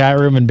watching chat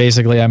room, and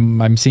basically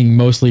I'm seeing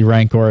mostly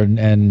Rancor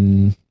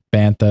and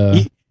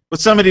Bantha. Well,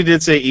 somebody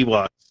did say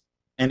Ewoks.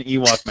 An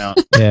Ewok mount.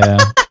 Yeah.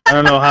 I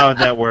don't know how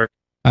that worked.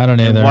 I don't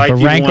either. But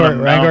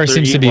Rancor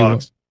seems to be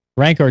Ewoks.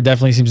 Rancor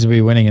definitely seems to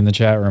be winning in the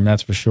chat room,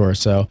 that's for sure.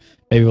 So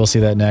maybe we'll see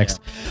that next.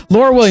 Yeah.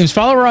 Laura Williams,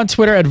 follow her on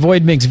Twitter at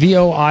VoidMynx,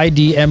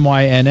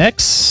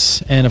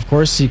 VoidMynx. And of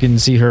course, you can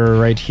see her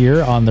right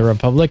here on The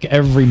Republic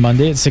every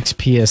Monday at 6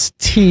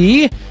 PST.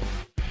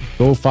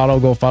 Go follow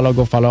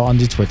on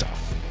the Twitter.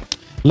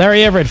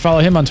 Larry Everett, follow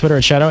him on Twitter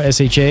at Shadow,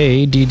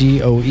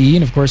 SHADDOE.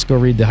 And of course, go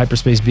read the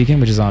Hyperspace Beacon,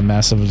 which is on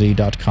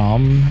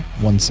massively.com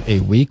once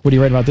a week. What do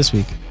you write about this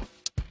week?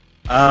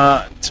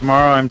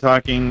 Tomorrow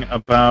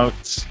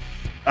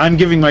I'm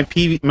giving my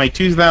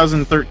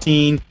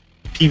 2013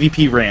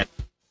 PvP rant.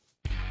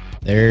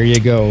 There you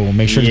go.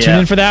 Make sure to tune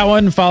in for that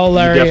one. Follow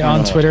Larry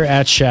on Twitter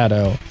at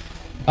Shadow.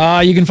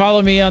 You can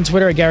follow me on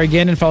Twitter at Gary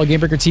Gannon. Follow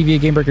Gamebreaker TV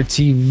at Gamebreaker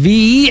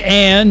TV.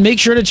 And make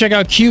sure to check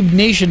out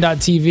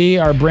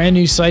CubeNation.tv, our brand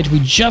new site we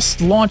just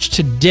launched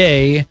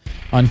today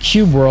on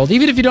Cube World.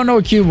 Even if you don't know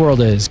what Cube World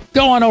is,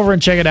 go on over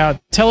and check it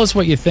out. Tell us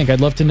what you think.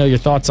 I'd love to know your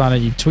thoughts on it.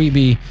 You tweet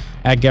me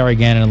at Gary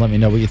Gannon and let me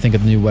know what you think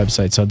of the new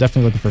website. So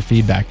definitely looking for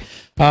feedback.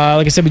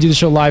 Like I said, we do the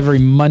show live every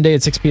Monday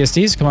at 6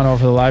 PST. So come on over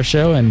for the live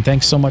show. And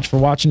thanks so much for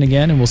watching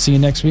again. And we'll see you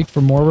next week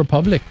for more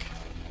Republic.